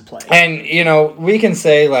doesn't want to play. And we can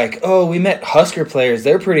say we met Husker players.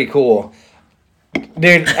 They're pretty cool,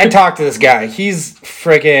 dude. I talked to this guy. He's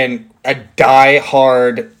freaking a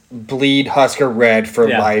die-hard bleed Husker red for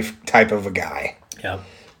life type of a guy. Yep.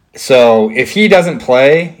 So if he doesn't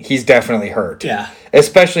play, he's definitely hurt. Yeah.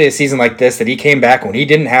 Especially a season like this that he came back when he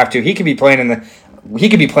didn't have to. He could be playing on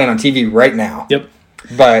TV right now. Yep.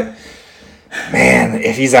 But man,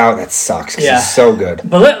 if he's out, that sucks because he's so good.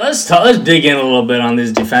 But let's dig in a little bit on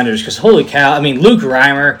these defenders because holy cow! Luke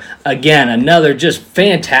Reimer again, another just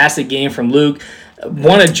fantastic game from Luke.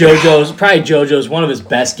 One of JoJo's one of his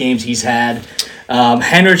best games he's had.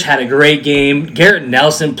 Henrich had a great game. Garrett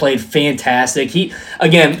Nelson played fantastic.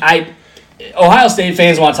 Ohio State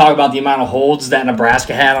fans want to talk about the amount of holds that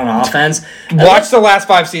Nebraska had on offense. Watch the last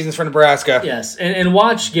 5 seasons for Nebraska. Yes, and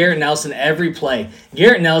watch Garrett Nelson every play.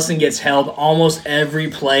 Garrett Nelson gets held almost every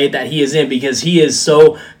play that he is in because he is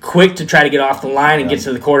so quick to try to get off the line and get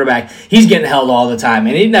to the quarterback. He's getting held all the time,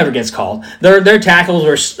 and he never gets called. Their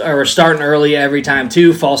tackles are starting early every time,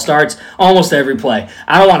 too. False starts almost every play.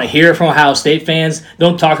 I don't want to hear it from Ohio State fans.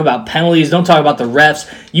 Don't talk about penalties. Don't talk about the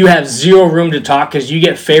refs. You have zero room to talk because you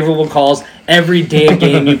get favorable calls every damn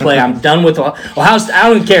game you play. I'm done with Ohio State. I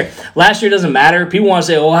don't even care. Last year doesn't matter. People want to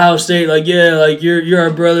say Ohio State, like, yeah, like you're our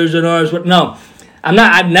brothers and ours. But no, I'm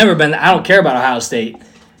not. I've never been. I don't care about Ohio State.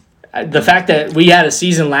 The fact that we had a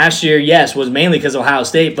season last year, yes, was mainly because of Ohio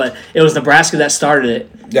State, but it was Nebraska that started it.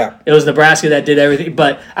 Yeah, it was Nebraska that did everything.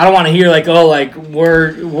 But I don't want to hear like, oh, like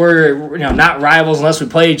we're not rivals unless we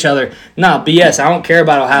play each other. No, BS. I don't care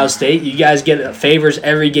about Ohio State. You guys get favors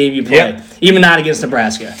every game you play, even not against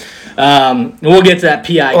Nebraska. We'll get to that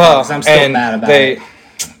PI because I'm still mad about it.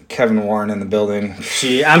 Kevin Warren in the building.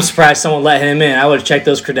 Gee, I'm surprised someone let him in. I would have checked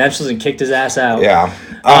those credentials and kicked his ass out. Yeah.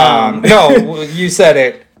 No, you said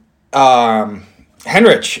it.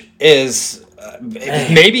 Henrich is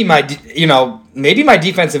maybe my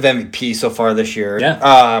defensive MVP so far this year.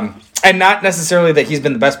 Yeah. And not necessarily that he's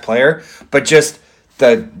been the best player, but just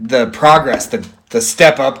the progress, the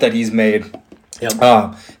step up that he's made. Yep.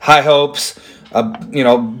 High hopes.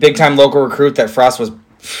 Big time local recruit that Frost was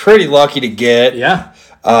pretty lucky to get. Yeah.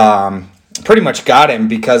 Pretty much got him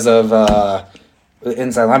because of the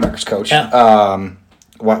inside linebackers coach. Yeah.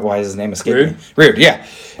 Why is his name escaping me? Rude, yeah.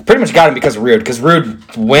 Pretty much got him because of Rude. Because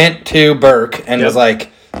Rude went to Burke and was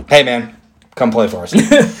like, hey, man, come play for us.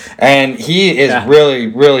 And he is really,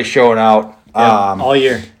 really showing out. All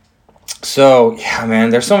year. So, yeah,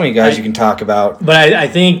 man, there's so many guys you can talk about. But I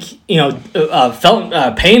think,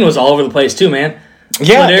 Felton Payne was all over the place too, man.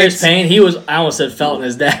 Yeah, Fladarius Payne, I almost said Felton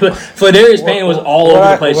is dead, but Fladarius Payne was all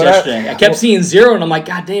over the place yesterday. I kept seeing 0, and I'm like,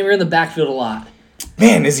 God damn, we're in the backfield a lot.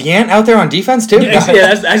 Man, is Yant out there on defense too? Yeah,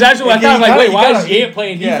 that's actually what I thought. I'm like, wait, why is Yant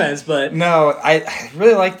playing defense? But no, I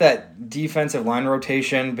really like that defensive line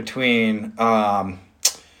rotation between Thompson,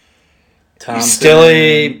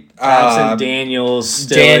 Stilly, Daniels,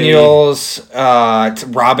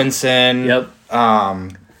 Robinson. Yep.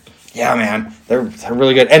 Yeah, man, they're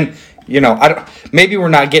really good. And maybe we're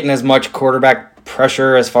not getting as much quarterback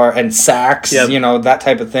pressure and sacks, that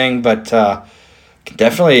type of thing. But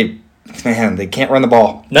definitely, man, they can't run the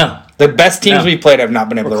ball. No. The best teams we've played have not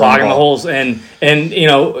been able to run the ball. Clogging the holes.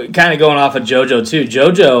 And kind of going off of JoJo, too.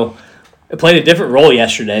 JoJo played a different role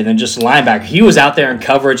yesterday than just a linebacker. He was out there in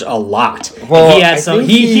coverage a lot. Well, he had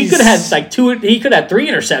he could have had he could have 3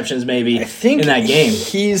 interceptions maybe in that game.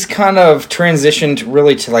 He's kind of transitioned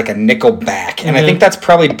really to like a nickel back. And I think that's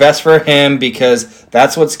probably best for him because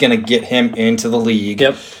that's what's going to get him into the league.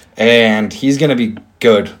 Yep. And he's going to be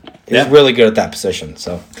good. He's really good at that position.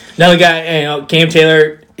 So another guy, Cam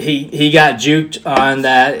Taylor, he got juked on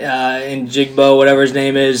that in Jigbo, whatever his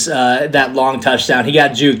name is, that long touchdown. He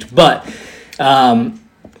got juked, but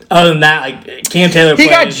other than that, like Cam Taylor, he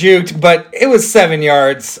got juked, but it was 7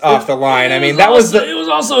 yards off the line. I mean, it was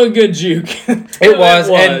also a good juke. It was,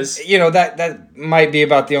 and that might be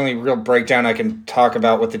about the only real breakdown I can talk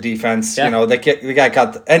about with the defense. Yeah. The guy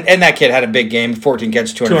caught and that kid had a big game, 14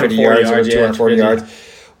 catches, 250 yards, or 240 yards.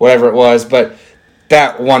 Whatever it was, but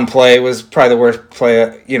that one play was probably the worst play,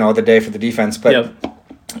 of the day for the defense. But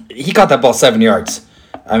he caught that ball 7 yards.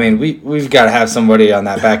 I mean, we've got to have somebody on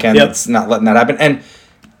that back end that's not letting that happen. And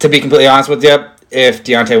to be completely honest with you, if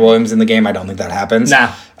Deontay Williams in the game, I don't think that happens.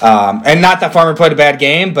 Nah. And not that Farmer played a bad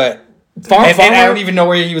game, but Farmer, I don't even know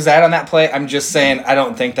where he was at on that play. I'm just saying I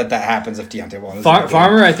don't think that happens if Deontay Williams.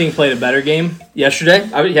 Farmer, I think, played a better game yesterday.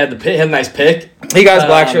 He had a nice pick. He got his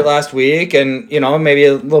black shirt last week, and maybe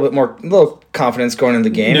a little confidence going into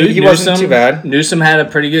the game. He wasn't too bad. Newsome had a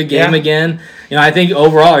pretty good game again. I think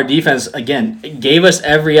overall our defense again gave us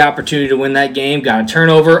every opportunity to win that game. Got a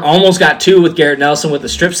turnover, almost got 2 with Garrett Nelson with the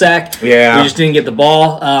strip sack. Yeah, we just didn't get the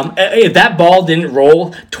ball. If that ball didn't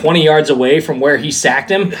roll 20 yards away from where he sacked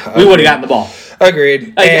him, we would have gotten the ball.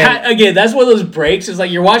 Agreed. Again, that's one of those breaks. It's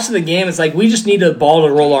like you're watching the game. It's like we just need the ball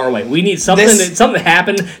to roll our way. We need something to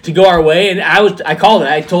happen to go our way. And I called it.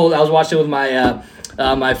 I was watching it with my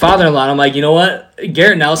my father-in-law. And I'm like, you know what?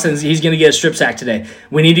 Garrett Nelson's he's going to get a strip sack today.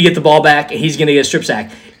 We need to get the ball back, and he's going to get a strip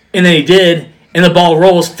sack. And then he did. And the ball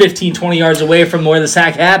rolls 15, 20 yards away from where the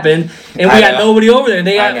sack happened, and we got nobody over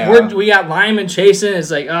there. We got Lyman chasing. It's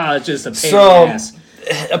like, it's just a pain in the ass.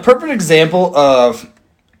 A perfect example of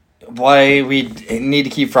why we need to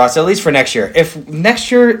keep Frost, at least for next year. If next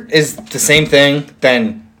year is the same thing,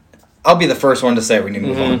 then I'll be the first one to say we need to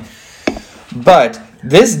move on. But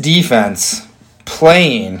this defense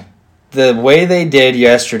playing the way they did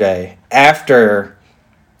yesterday, after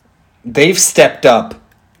they've stepped up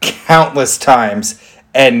countless times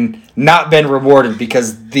and not been rewarded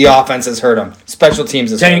because the offense has hurt them. Special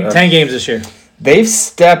teams has hurt them. 10 games this year. They've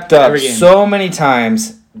stepped up so many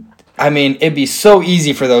times. I mean, it'd be so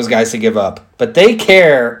easy for those guys to give up. But they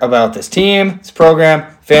care about this team, this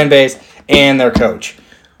program, fan base, and their coach.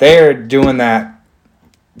 They're doing that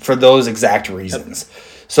for those exact reasons. Yep.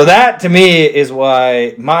 So that, to me, is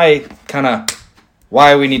why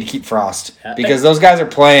why we need to keep Frost. Because those guys are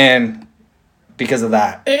playing because of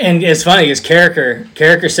that. And it's funny because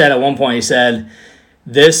Carricker said at one point, he said,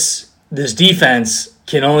 this defense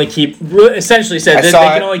can only essentially said they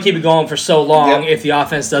can only keep it going for so long if the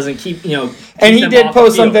offense doesn't keep. And he did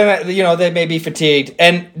post something that they may be fatigued,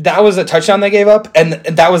 and that was a touchdown they gave up, and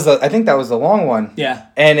I think that was the long one. Yeah,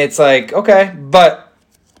 and it's like, okay, but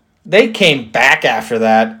they came back after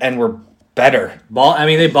that and were better.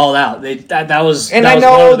 They balled out. That was. And that I was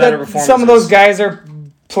know one of the that some of those guys are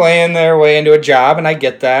playing their way into a job, and I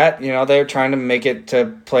get that. They're trying to make it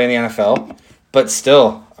to play in the NFL, but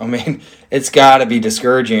still, it's got to be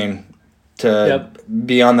discouraging to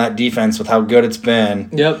be on that defense with how good it's been.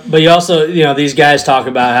 Yep, but you also, these guys talk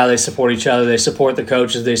about how they support each other. They support the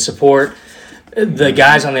coaches. They support the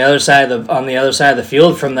guys on the other side of the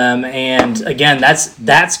field from them. And again,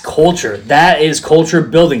 that's culture. That is culture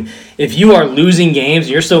building. If you are losing games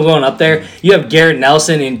and you're still going up there, you have Garrett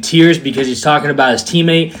Nelson in tears because he's talking about his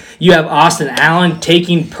teammate. You have Austin Allen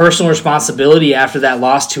taking personal responsibility after that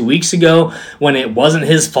loss 2 weeks ago when it wasn't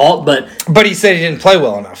his fault. But he said he didn't play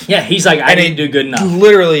well enough. Yeah, he's like, I didn't do good enough.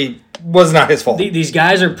 Literally was not his fault. These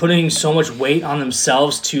guys are putting so much weight on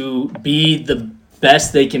themselves to be the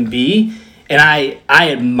best they can be. And I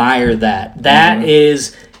admire that. That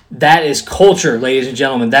is culture, ladies and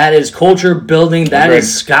gentlemen. That is culture building. That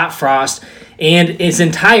is Scott Frost and his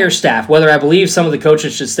entire staff, whether I believe some of the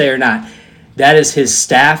coaches should stay or not. That is his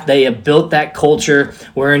staff. They have built that culture.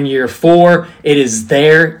 We're in year 4. It is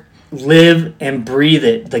there. Live and breathe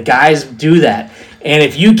it. The guys do that. And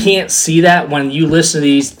if you can't see that when you listen to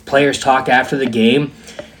these players talk after the game,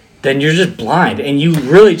 then you're just blind, and you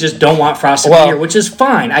really just don't want Frost to be here, which is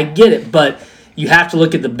fine. I get it, but you have to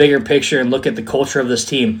look at the bigger picture and look at the culture of this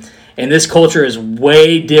team. And this culture is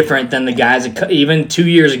way different than the guys that even 2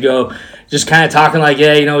 years ago just kind of talking like, we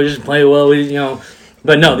just play well,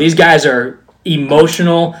 But no, these guys are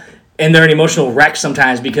emotional, and they're an emotional wreck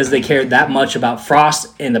sometimes because they care that much about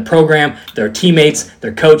Frost and the program, their teammates,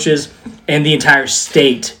 their coaches, and the entire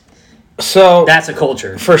state. So that's a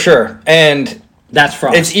culture. For sure. And that's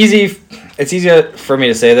Frost. It's easier for me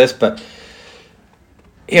to say this, but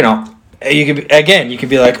you could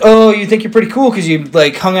be like, oh, you think you're pretty cool because you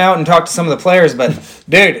hung out and talked to some of the players, but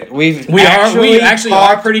dude, we actually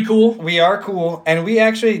are pretty cool. We are cool, and we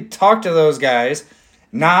actually talked to those guys,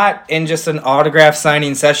 not in just an autograph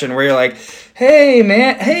signing session where you're like, hey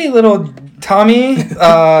man, hey little Tommy,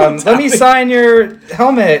 let me sign your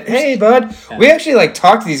helmet. Hey, bud. Yeah. We actually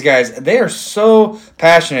talk to these guys. They are so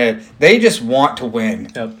passionate. They just want to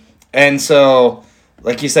win. Yep. And so,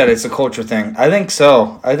 like you said, it's a culture thing. I think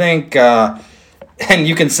so. I think, and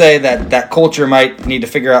you can say that culture might need to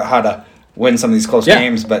figure out how to win some of these close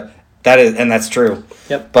games, but that's true.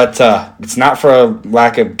 Yep. But it's not for a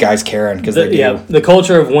lack of guys caring because they do. Yeah, the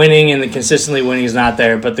culture of winning and the consistently winning is not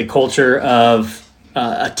there, but the culture of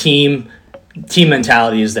a team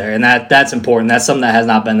mentality is there, and that's important. That's something that has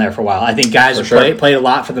not been there for a while. I think guys have played a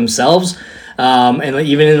lot for themselves, and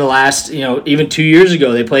even in the last, even 2 years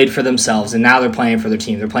ago, they played for themselves, and now they're playing for their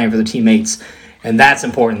team. They're playing for their teammates, and that's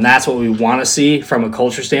important. That's what we want to see from a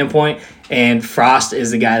culture standpoint, and Frost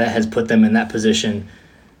is the guy that has put them in that position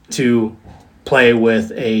to play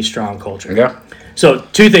with a strong culture. Yeah. So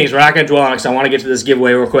 2 things. We're not going to dwell on it because I want to get to this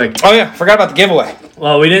giveaway real quick. Oh yeah, forgot about the giveaway.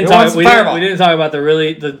 Well, we didn't talk about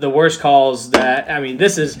the worst calls that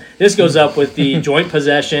this goes up with the joint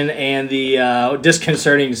possession and the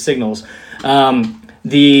disconcerting signals.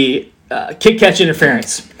 The kick catch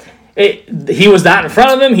interference. He was not in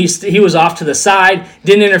front of him. He was off to the side.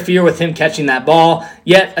 Didn't interfere with him catching that ball.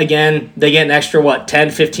 Yet again, they get an extra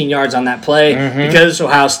 10, 15 yards on that play because it's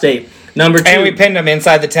Ohio State. Number 2, and we pinned him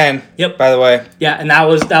inside the 10. Yep. By the way. Yeah, and that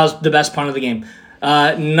was the best punt of the game.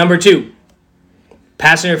 Number 2,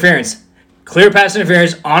 pass interference. Clear pass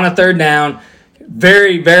interference on a 3rd down.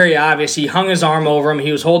 Very, very obvious. He hung his arm over him.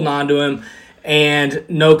 He was holding on to him, and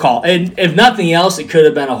no call. And if nothing else, it could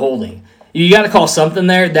have been a holding. You got to call something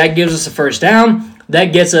there. That gives us a 1st down. that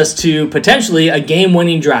gets us to potentially a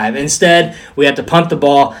game-winning drive. Instead, we have to punt the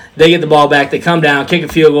ball. They get the ball back. They come down, kick a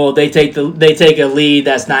field goal. They take a lead.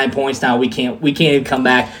 That's 9 points. Now we can't even come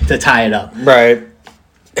back to tie it up. Right.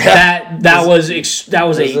 That was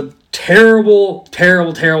a terrible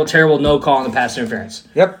no call on the pass interference.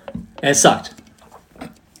 Yep. And it sucked.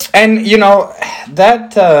 And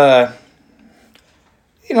that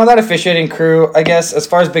that officiating crew, I guess, as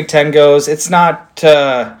far as Big Ten goes, it's not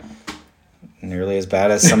nearly as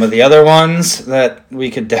bad as some of the other ones that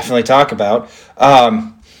we could definitely talk about.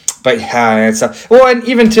 But yeah, it's and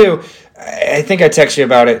even too, I think I texted you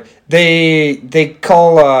about it. They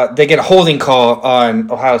get a holding call on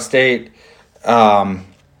Ohio State. That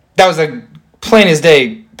was a plain as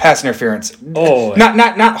day pass interference. Oh,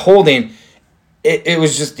 not holding. It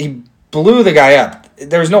was just he blew the guy up.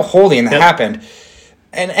 There was no holding that happened.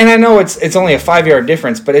 And I know it's only a 5-yard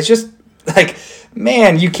difference, but it's just like,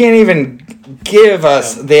 man, you can't even give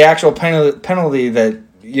us the actual penalty that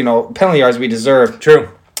penalty yards we deserve. True.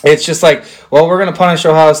 It's just like, well, we're going to punish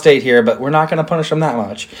Ohio State here, but we're not going to punish them that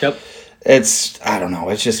much. Yep. I don't know.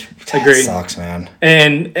 It's just Agreed. Sucks, man.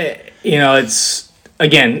 And it's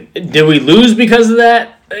again, did we lose because of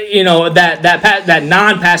that? That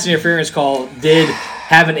non-pass interference call did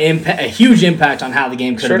have a huge impact on how the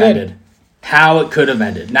game could have ended. How it could have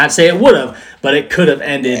ended. Not to say it would have, but it could have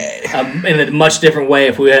ended in a much different way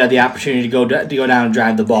if we had the opportunity to go down and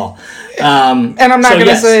drive the ball. And I'm not going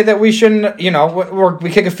to say that we shouldn't, we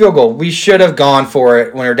kick a field goal. We should have gone for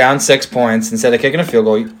it when we're down 6 points. Instead of kicking a field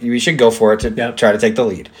goal, we should go for it to try to take the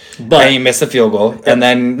lead. But, and you miss the field goal, and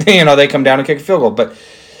then, they come down and kick a field goal. But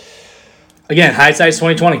again, hindsight's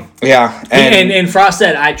 20/20. Yeah. And Frost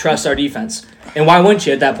said, I trust our defense. And why wouldn't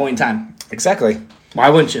you at that point in time? Exactly. Why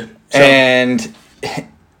wouldn't you? So, and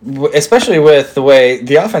especially with the way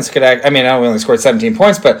the offense could act. I mean, I know we only scored 17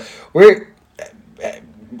 points, but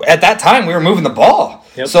at that time we were moving the ball.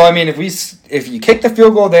 Yep. So I mean, if you kick the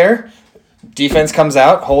field goal there, defense comes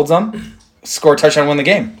out, holds them, score a touchdown, win the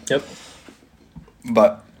game. Yep.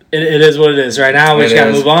 But it is what it is. Right now, we just got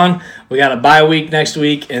to move on. We got a bye week next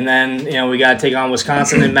week, and then we got to take on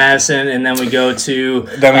Wisconsin and Madison, and then we go to we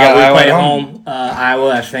play at home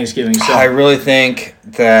Iowa after Thanksgiving. So I really think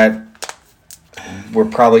that we're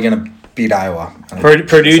probably going to beat Iowa.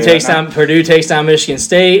 Purdue takes down Michigan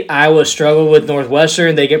State. Iowa struggled with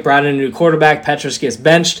Northwestern. They get brought in a new quarterback. Petras gets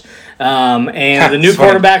benched. And the new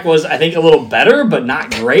quarterback was, I think, a little better, but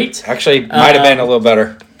not great. Actually, might have been a little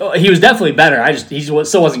better. He was definitely better. He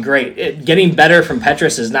still wasn't great. Getting better from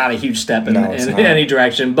Petras is not a huge step in any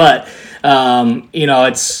direction. But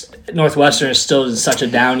it's Northwestern is still in such a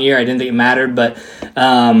down year. I didn't think it mattered, but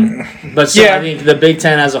I think the Big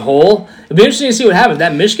Ten as a whole, it'd be interesting to see what happens.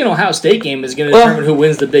 That Michigan Ohio State game is going to determine who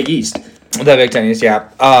wins the Big East. The Big Ten East, yeah.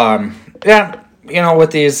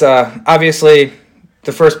 With these, obviously,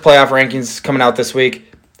 the first playoff rankings coming out this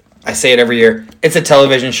week. I say it every year. It's a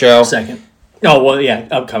television show. Second. Oh, well, yeah,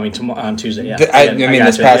 upcoming on Tuesday, yeah.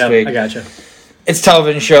 This past week. I gotcha. It's a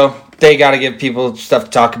television show. They got to give people stuff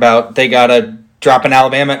to talk about. They got to drop an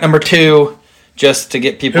Alabama at number 2 just to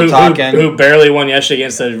get people talking. Who barely won yesterday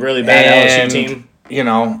against a really bad LSU team.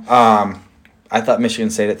 I thought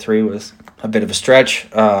Michigan State at 3 was a bit of a stretch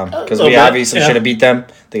because we obviously should have beat them.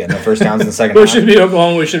 They got no first downs in the second half. We should be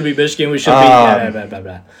Oklahoma. We should be Michigan. We should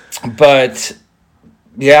be But,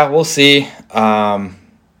 yeah, we'll see.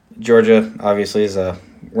 Georgia, obviously, is a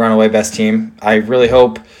runaway best team. I really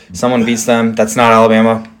hope someone beats them. That's not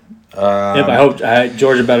Alabama. I hope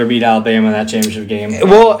Georgia better beat Alabama in that championship game.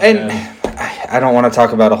 Well, and I don't want to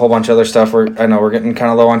talk about a whole bunch of other stuff. I know we're getting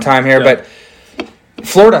kind of low on time here, but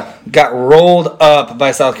Florida got rolled up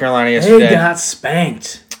by South Carolina yesterday. They got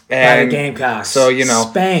spanked by the Gamecocks. So,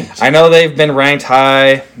 spanked. I know they've been ranked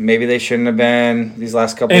high. Maybe they shouldn't have been these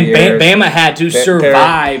last couple of years. Bama had to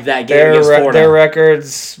survive that game against Florida. Their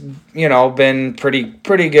record's, been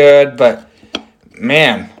pretty good, but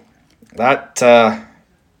man, that at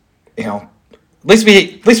least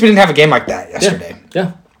we didn't have a game like that yesterday.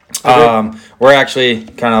 Yeah. We're actually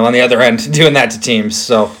kind of on the other end doing that to teams.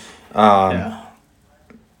 So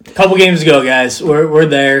couple games ago, guys. We're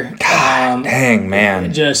there. God, dang,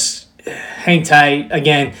 man. Just hang tight.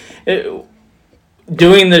 Again,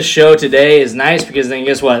 doing this show today is nice because then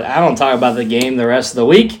guess what? I don't talk about the game the rest of the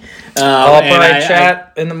week. I'll probably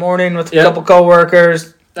chat in the morning with a couple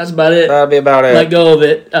coworkers. That's about it. That'll be about it. Let go of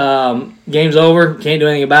it. Game's over. Can't do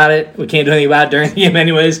anything about it. We can't do anything about it during the game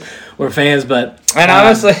anyways. We're fans, but... And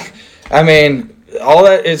honestly, I mean, all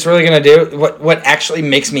that it's really going to do... What actually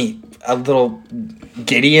makes me a little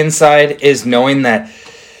giddy inside is knowing that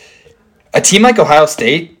a team like Ohio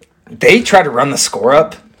State, they try to run the score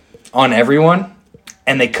up on everyone.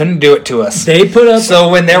 and they couldn't do it to us. They put up. So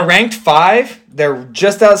when they're ranked 5, they're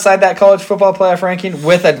just outside that college football playoff ranking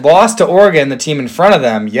with a loss to Oregon, the team in front of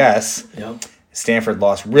them. Yes. Yep. Stanford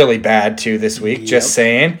lost really bad too this week. Just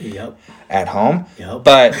saying. Yep. At home. Yep.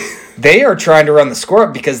 But they are trying to run the score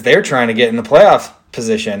up because they're trying to get in the playoff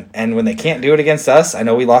position, and when they can't do it against us, I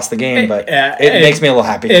know we lost the game, but it makes me a little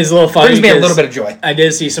happy. It's a little funny. Brings me a little bit of joy. I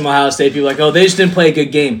did see some Ohio State people like, oh, they just didn't play a good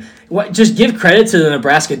game. What? Just give credit to the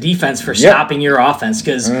Nebraska defense for stopping your offense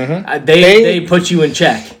because they put you in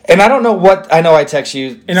check. And I don't know what I know. I text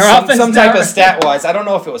you in our offense, some type of stat wise. I don't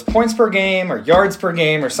know if it was points per game or yards per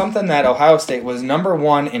game or something that Ohio State was number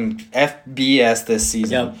 1 in FBS this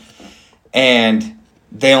season, and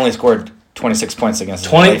they only scored 26 points against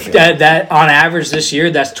 20 that on average this year,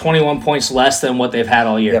 that's 21 points less than what they've had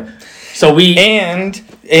all year. Yep. So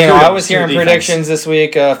I was hearing predictions this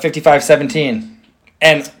week 55-17,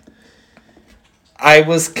 and I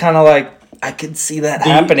was kind of like, I could see that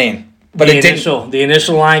happening, but it didn't. The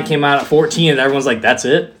initial line came out at 14 and everyone's like, that's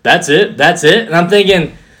it, and I'm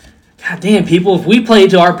thinking, God damn, people, if we play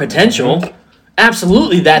to our potential,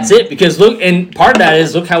 absolutely that's it, because look, and part of that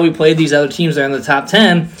is look how we played these other teams that are in the top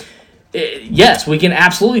 10. Yes, we can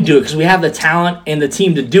absolutely do it because we have the talent and the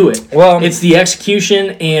team to do it. Well, it's the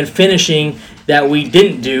execution and finishing that we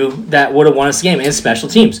didn't do that would have won us the game, and special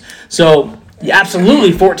teams. So,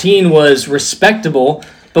 absolutely, 14 was respectable,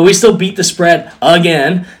 but we still beat the spread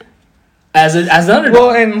again as an underdog.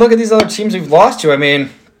 Well, and look at these other teams we've lost to. I mean,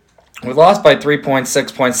 we lost by 3 points,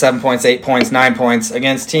 6 points, 7 points, 8 points, 9 points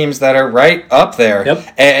against teams that are right up there.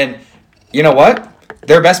 Yep. And you know what?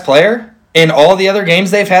 Their best player in all the other games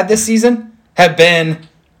they've had this season have been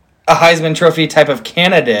a Heisman Trophy type of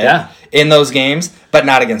candidate in those games, but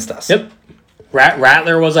not against us. Yep.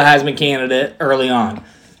 Rattler was a Heisman candidate early on.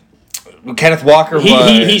 Kenneth Walker was.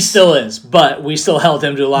 He still is, but we still held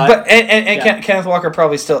him to a lot. But Kenneth Walker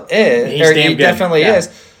probably still is. He definitely is.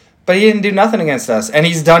 But he didn't do nothing against us, and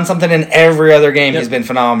he's done something in every other game. He's been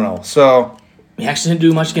phenomenal. So he actually didn't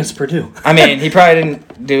do much against Purdue. I mean, he probably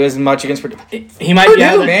didn't do as much against Purdue. He might be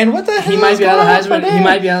out of man. What the hell? He might be out of the Heisman. He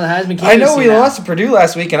might be out of the Heisman. I know we lost to Purdue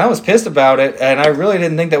last week, and I was pissed about it, and I really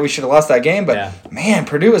didn't think that we should have lost that game. But man,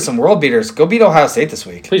 Purdue is some world beaters. Go beat Ohio State this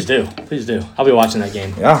week. Please do. I'll be watching that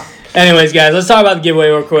game. Yeah. Anyways, guys, let's talk about the giveaway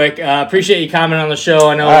real quick. Appreciate you commenting on the show.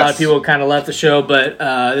 I know a lot of people kind of left the show, but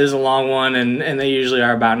it is a long one, and they usually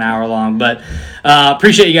are about an hour long. But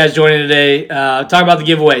appreciate you guys joining today. Talk about the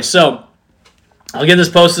giveaway. So I'll get this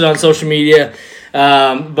posted on social media,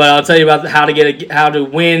 but I'll tell you about how to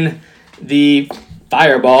win the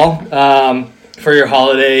Fireball for your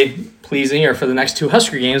holiday pleasing or for the next 2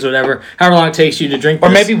 Husker games, however long it takes you to drink this.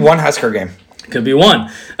 Or maybe 1 Husker game. Could be 1,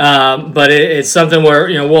 but it's something where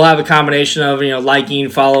we'll have a combination of liking,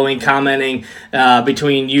 following, commenting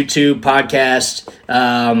between YouTube, podcast,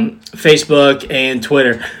 Facebook, and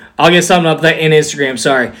Twitter. I'll get something up there in Instagram.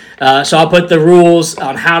 Sorry, so I'll put the rules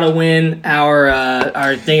on how to win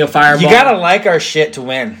our thing of Fireball. You gotta like our shit to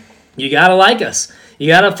win. You gotta like us. You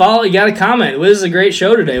gotta follow. You gotta comment. This is a great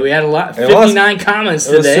show today. We had 59 comments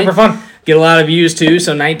today. It was super fun. Get a lot of views too,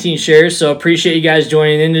 so 19 shares. So appreciate you guys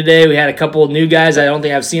joining in today. We had a couple of new guys I don't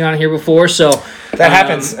think I've seen on here before. So that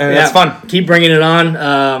happens, and that's fun. Keep bringing it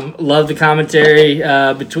on. Love the commentary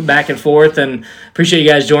back and forth, and appreciate you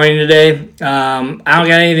guys joining today. I don't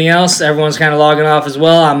got anything else. Everyone's kind of logging off as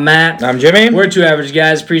well. I'm Matt. I'm Jimmy. We're 2 Average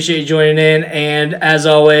Guys. Appreciate you joining in, and as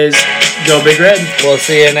always, go Big Red. We'll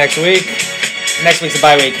see you next week. Next week's a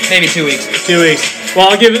bye week. Maybe 2 weeks. 2 weeks.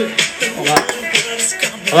 Well, I'll give it.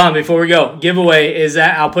 Hold on, before we go, giveaway is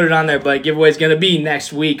that I'll put it on there, but giveaway is going to be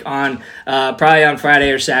next week on probably on Friday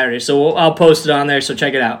or Saturday. So I'll post it on there, so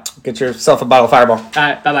check it out. Get yourself a bottle of Fireball. All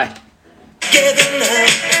right, bye-bye.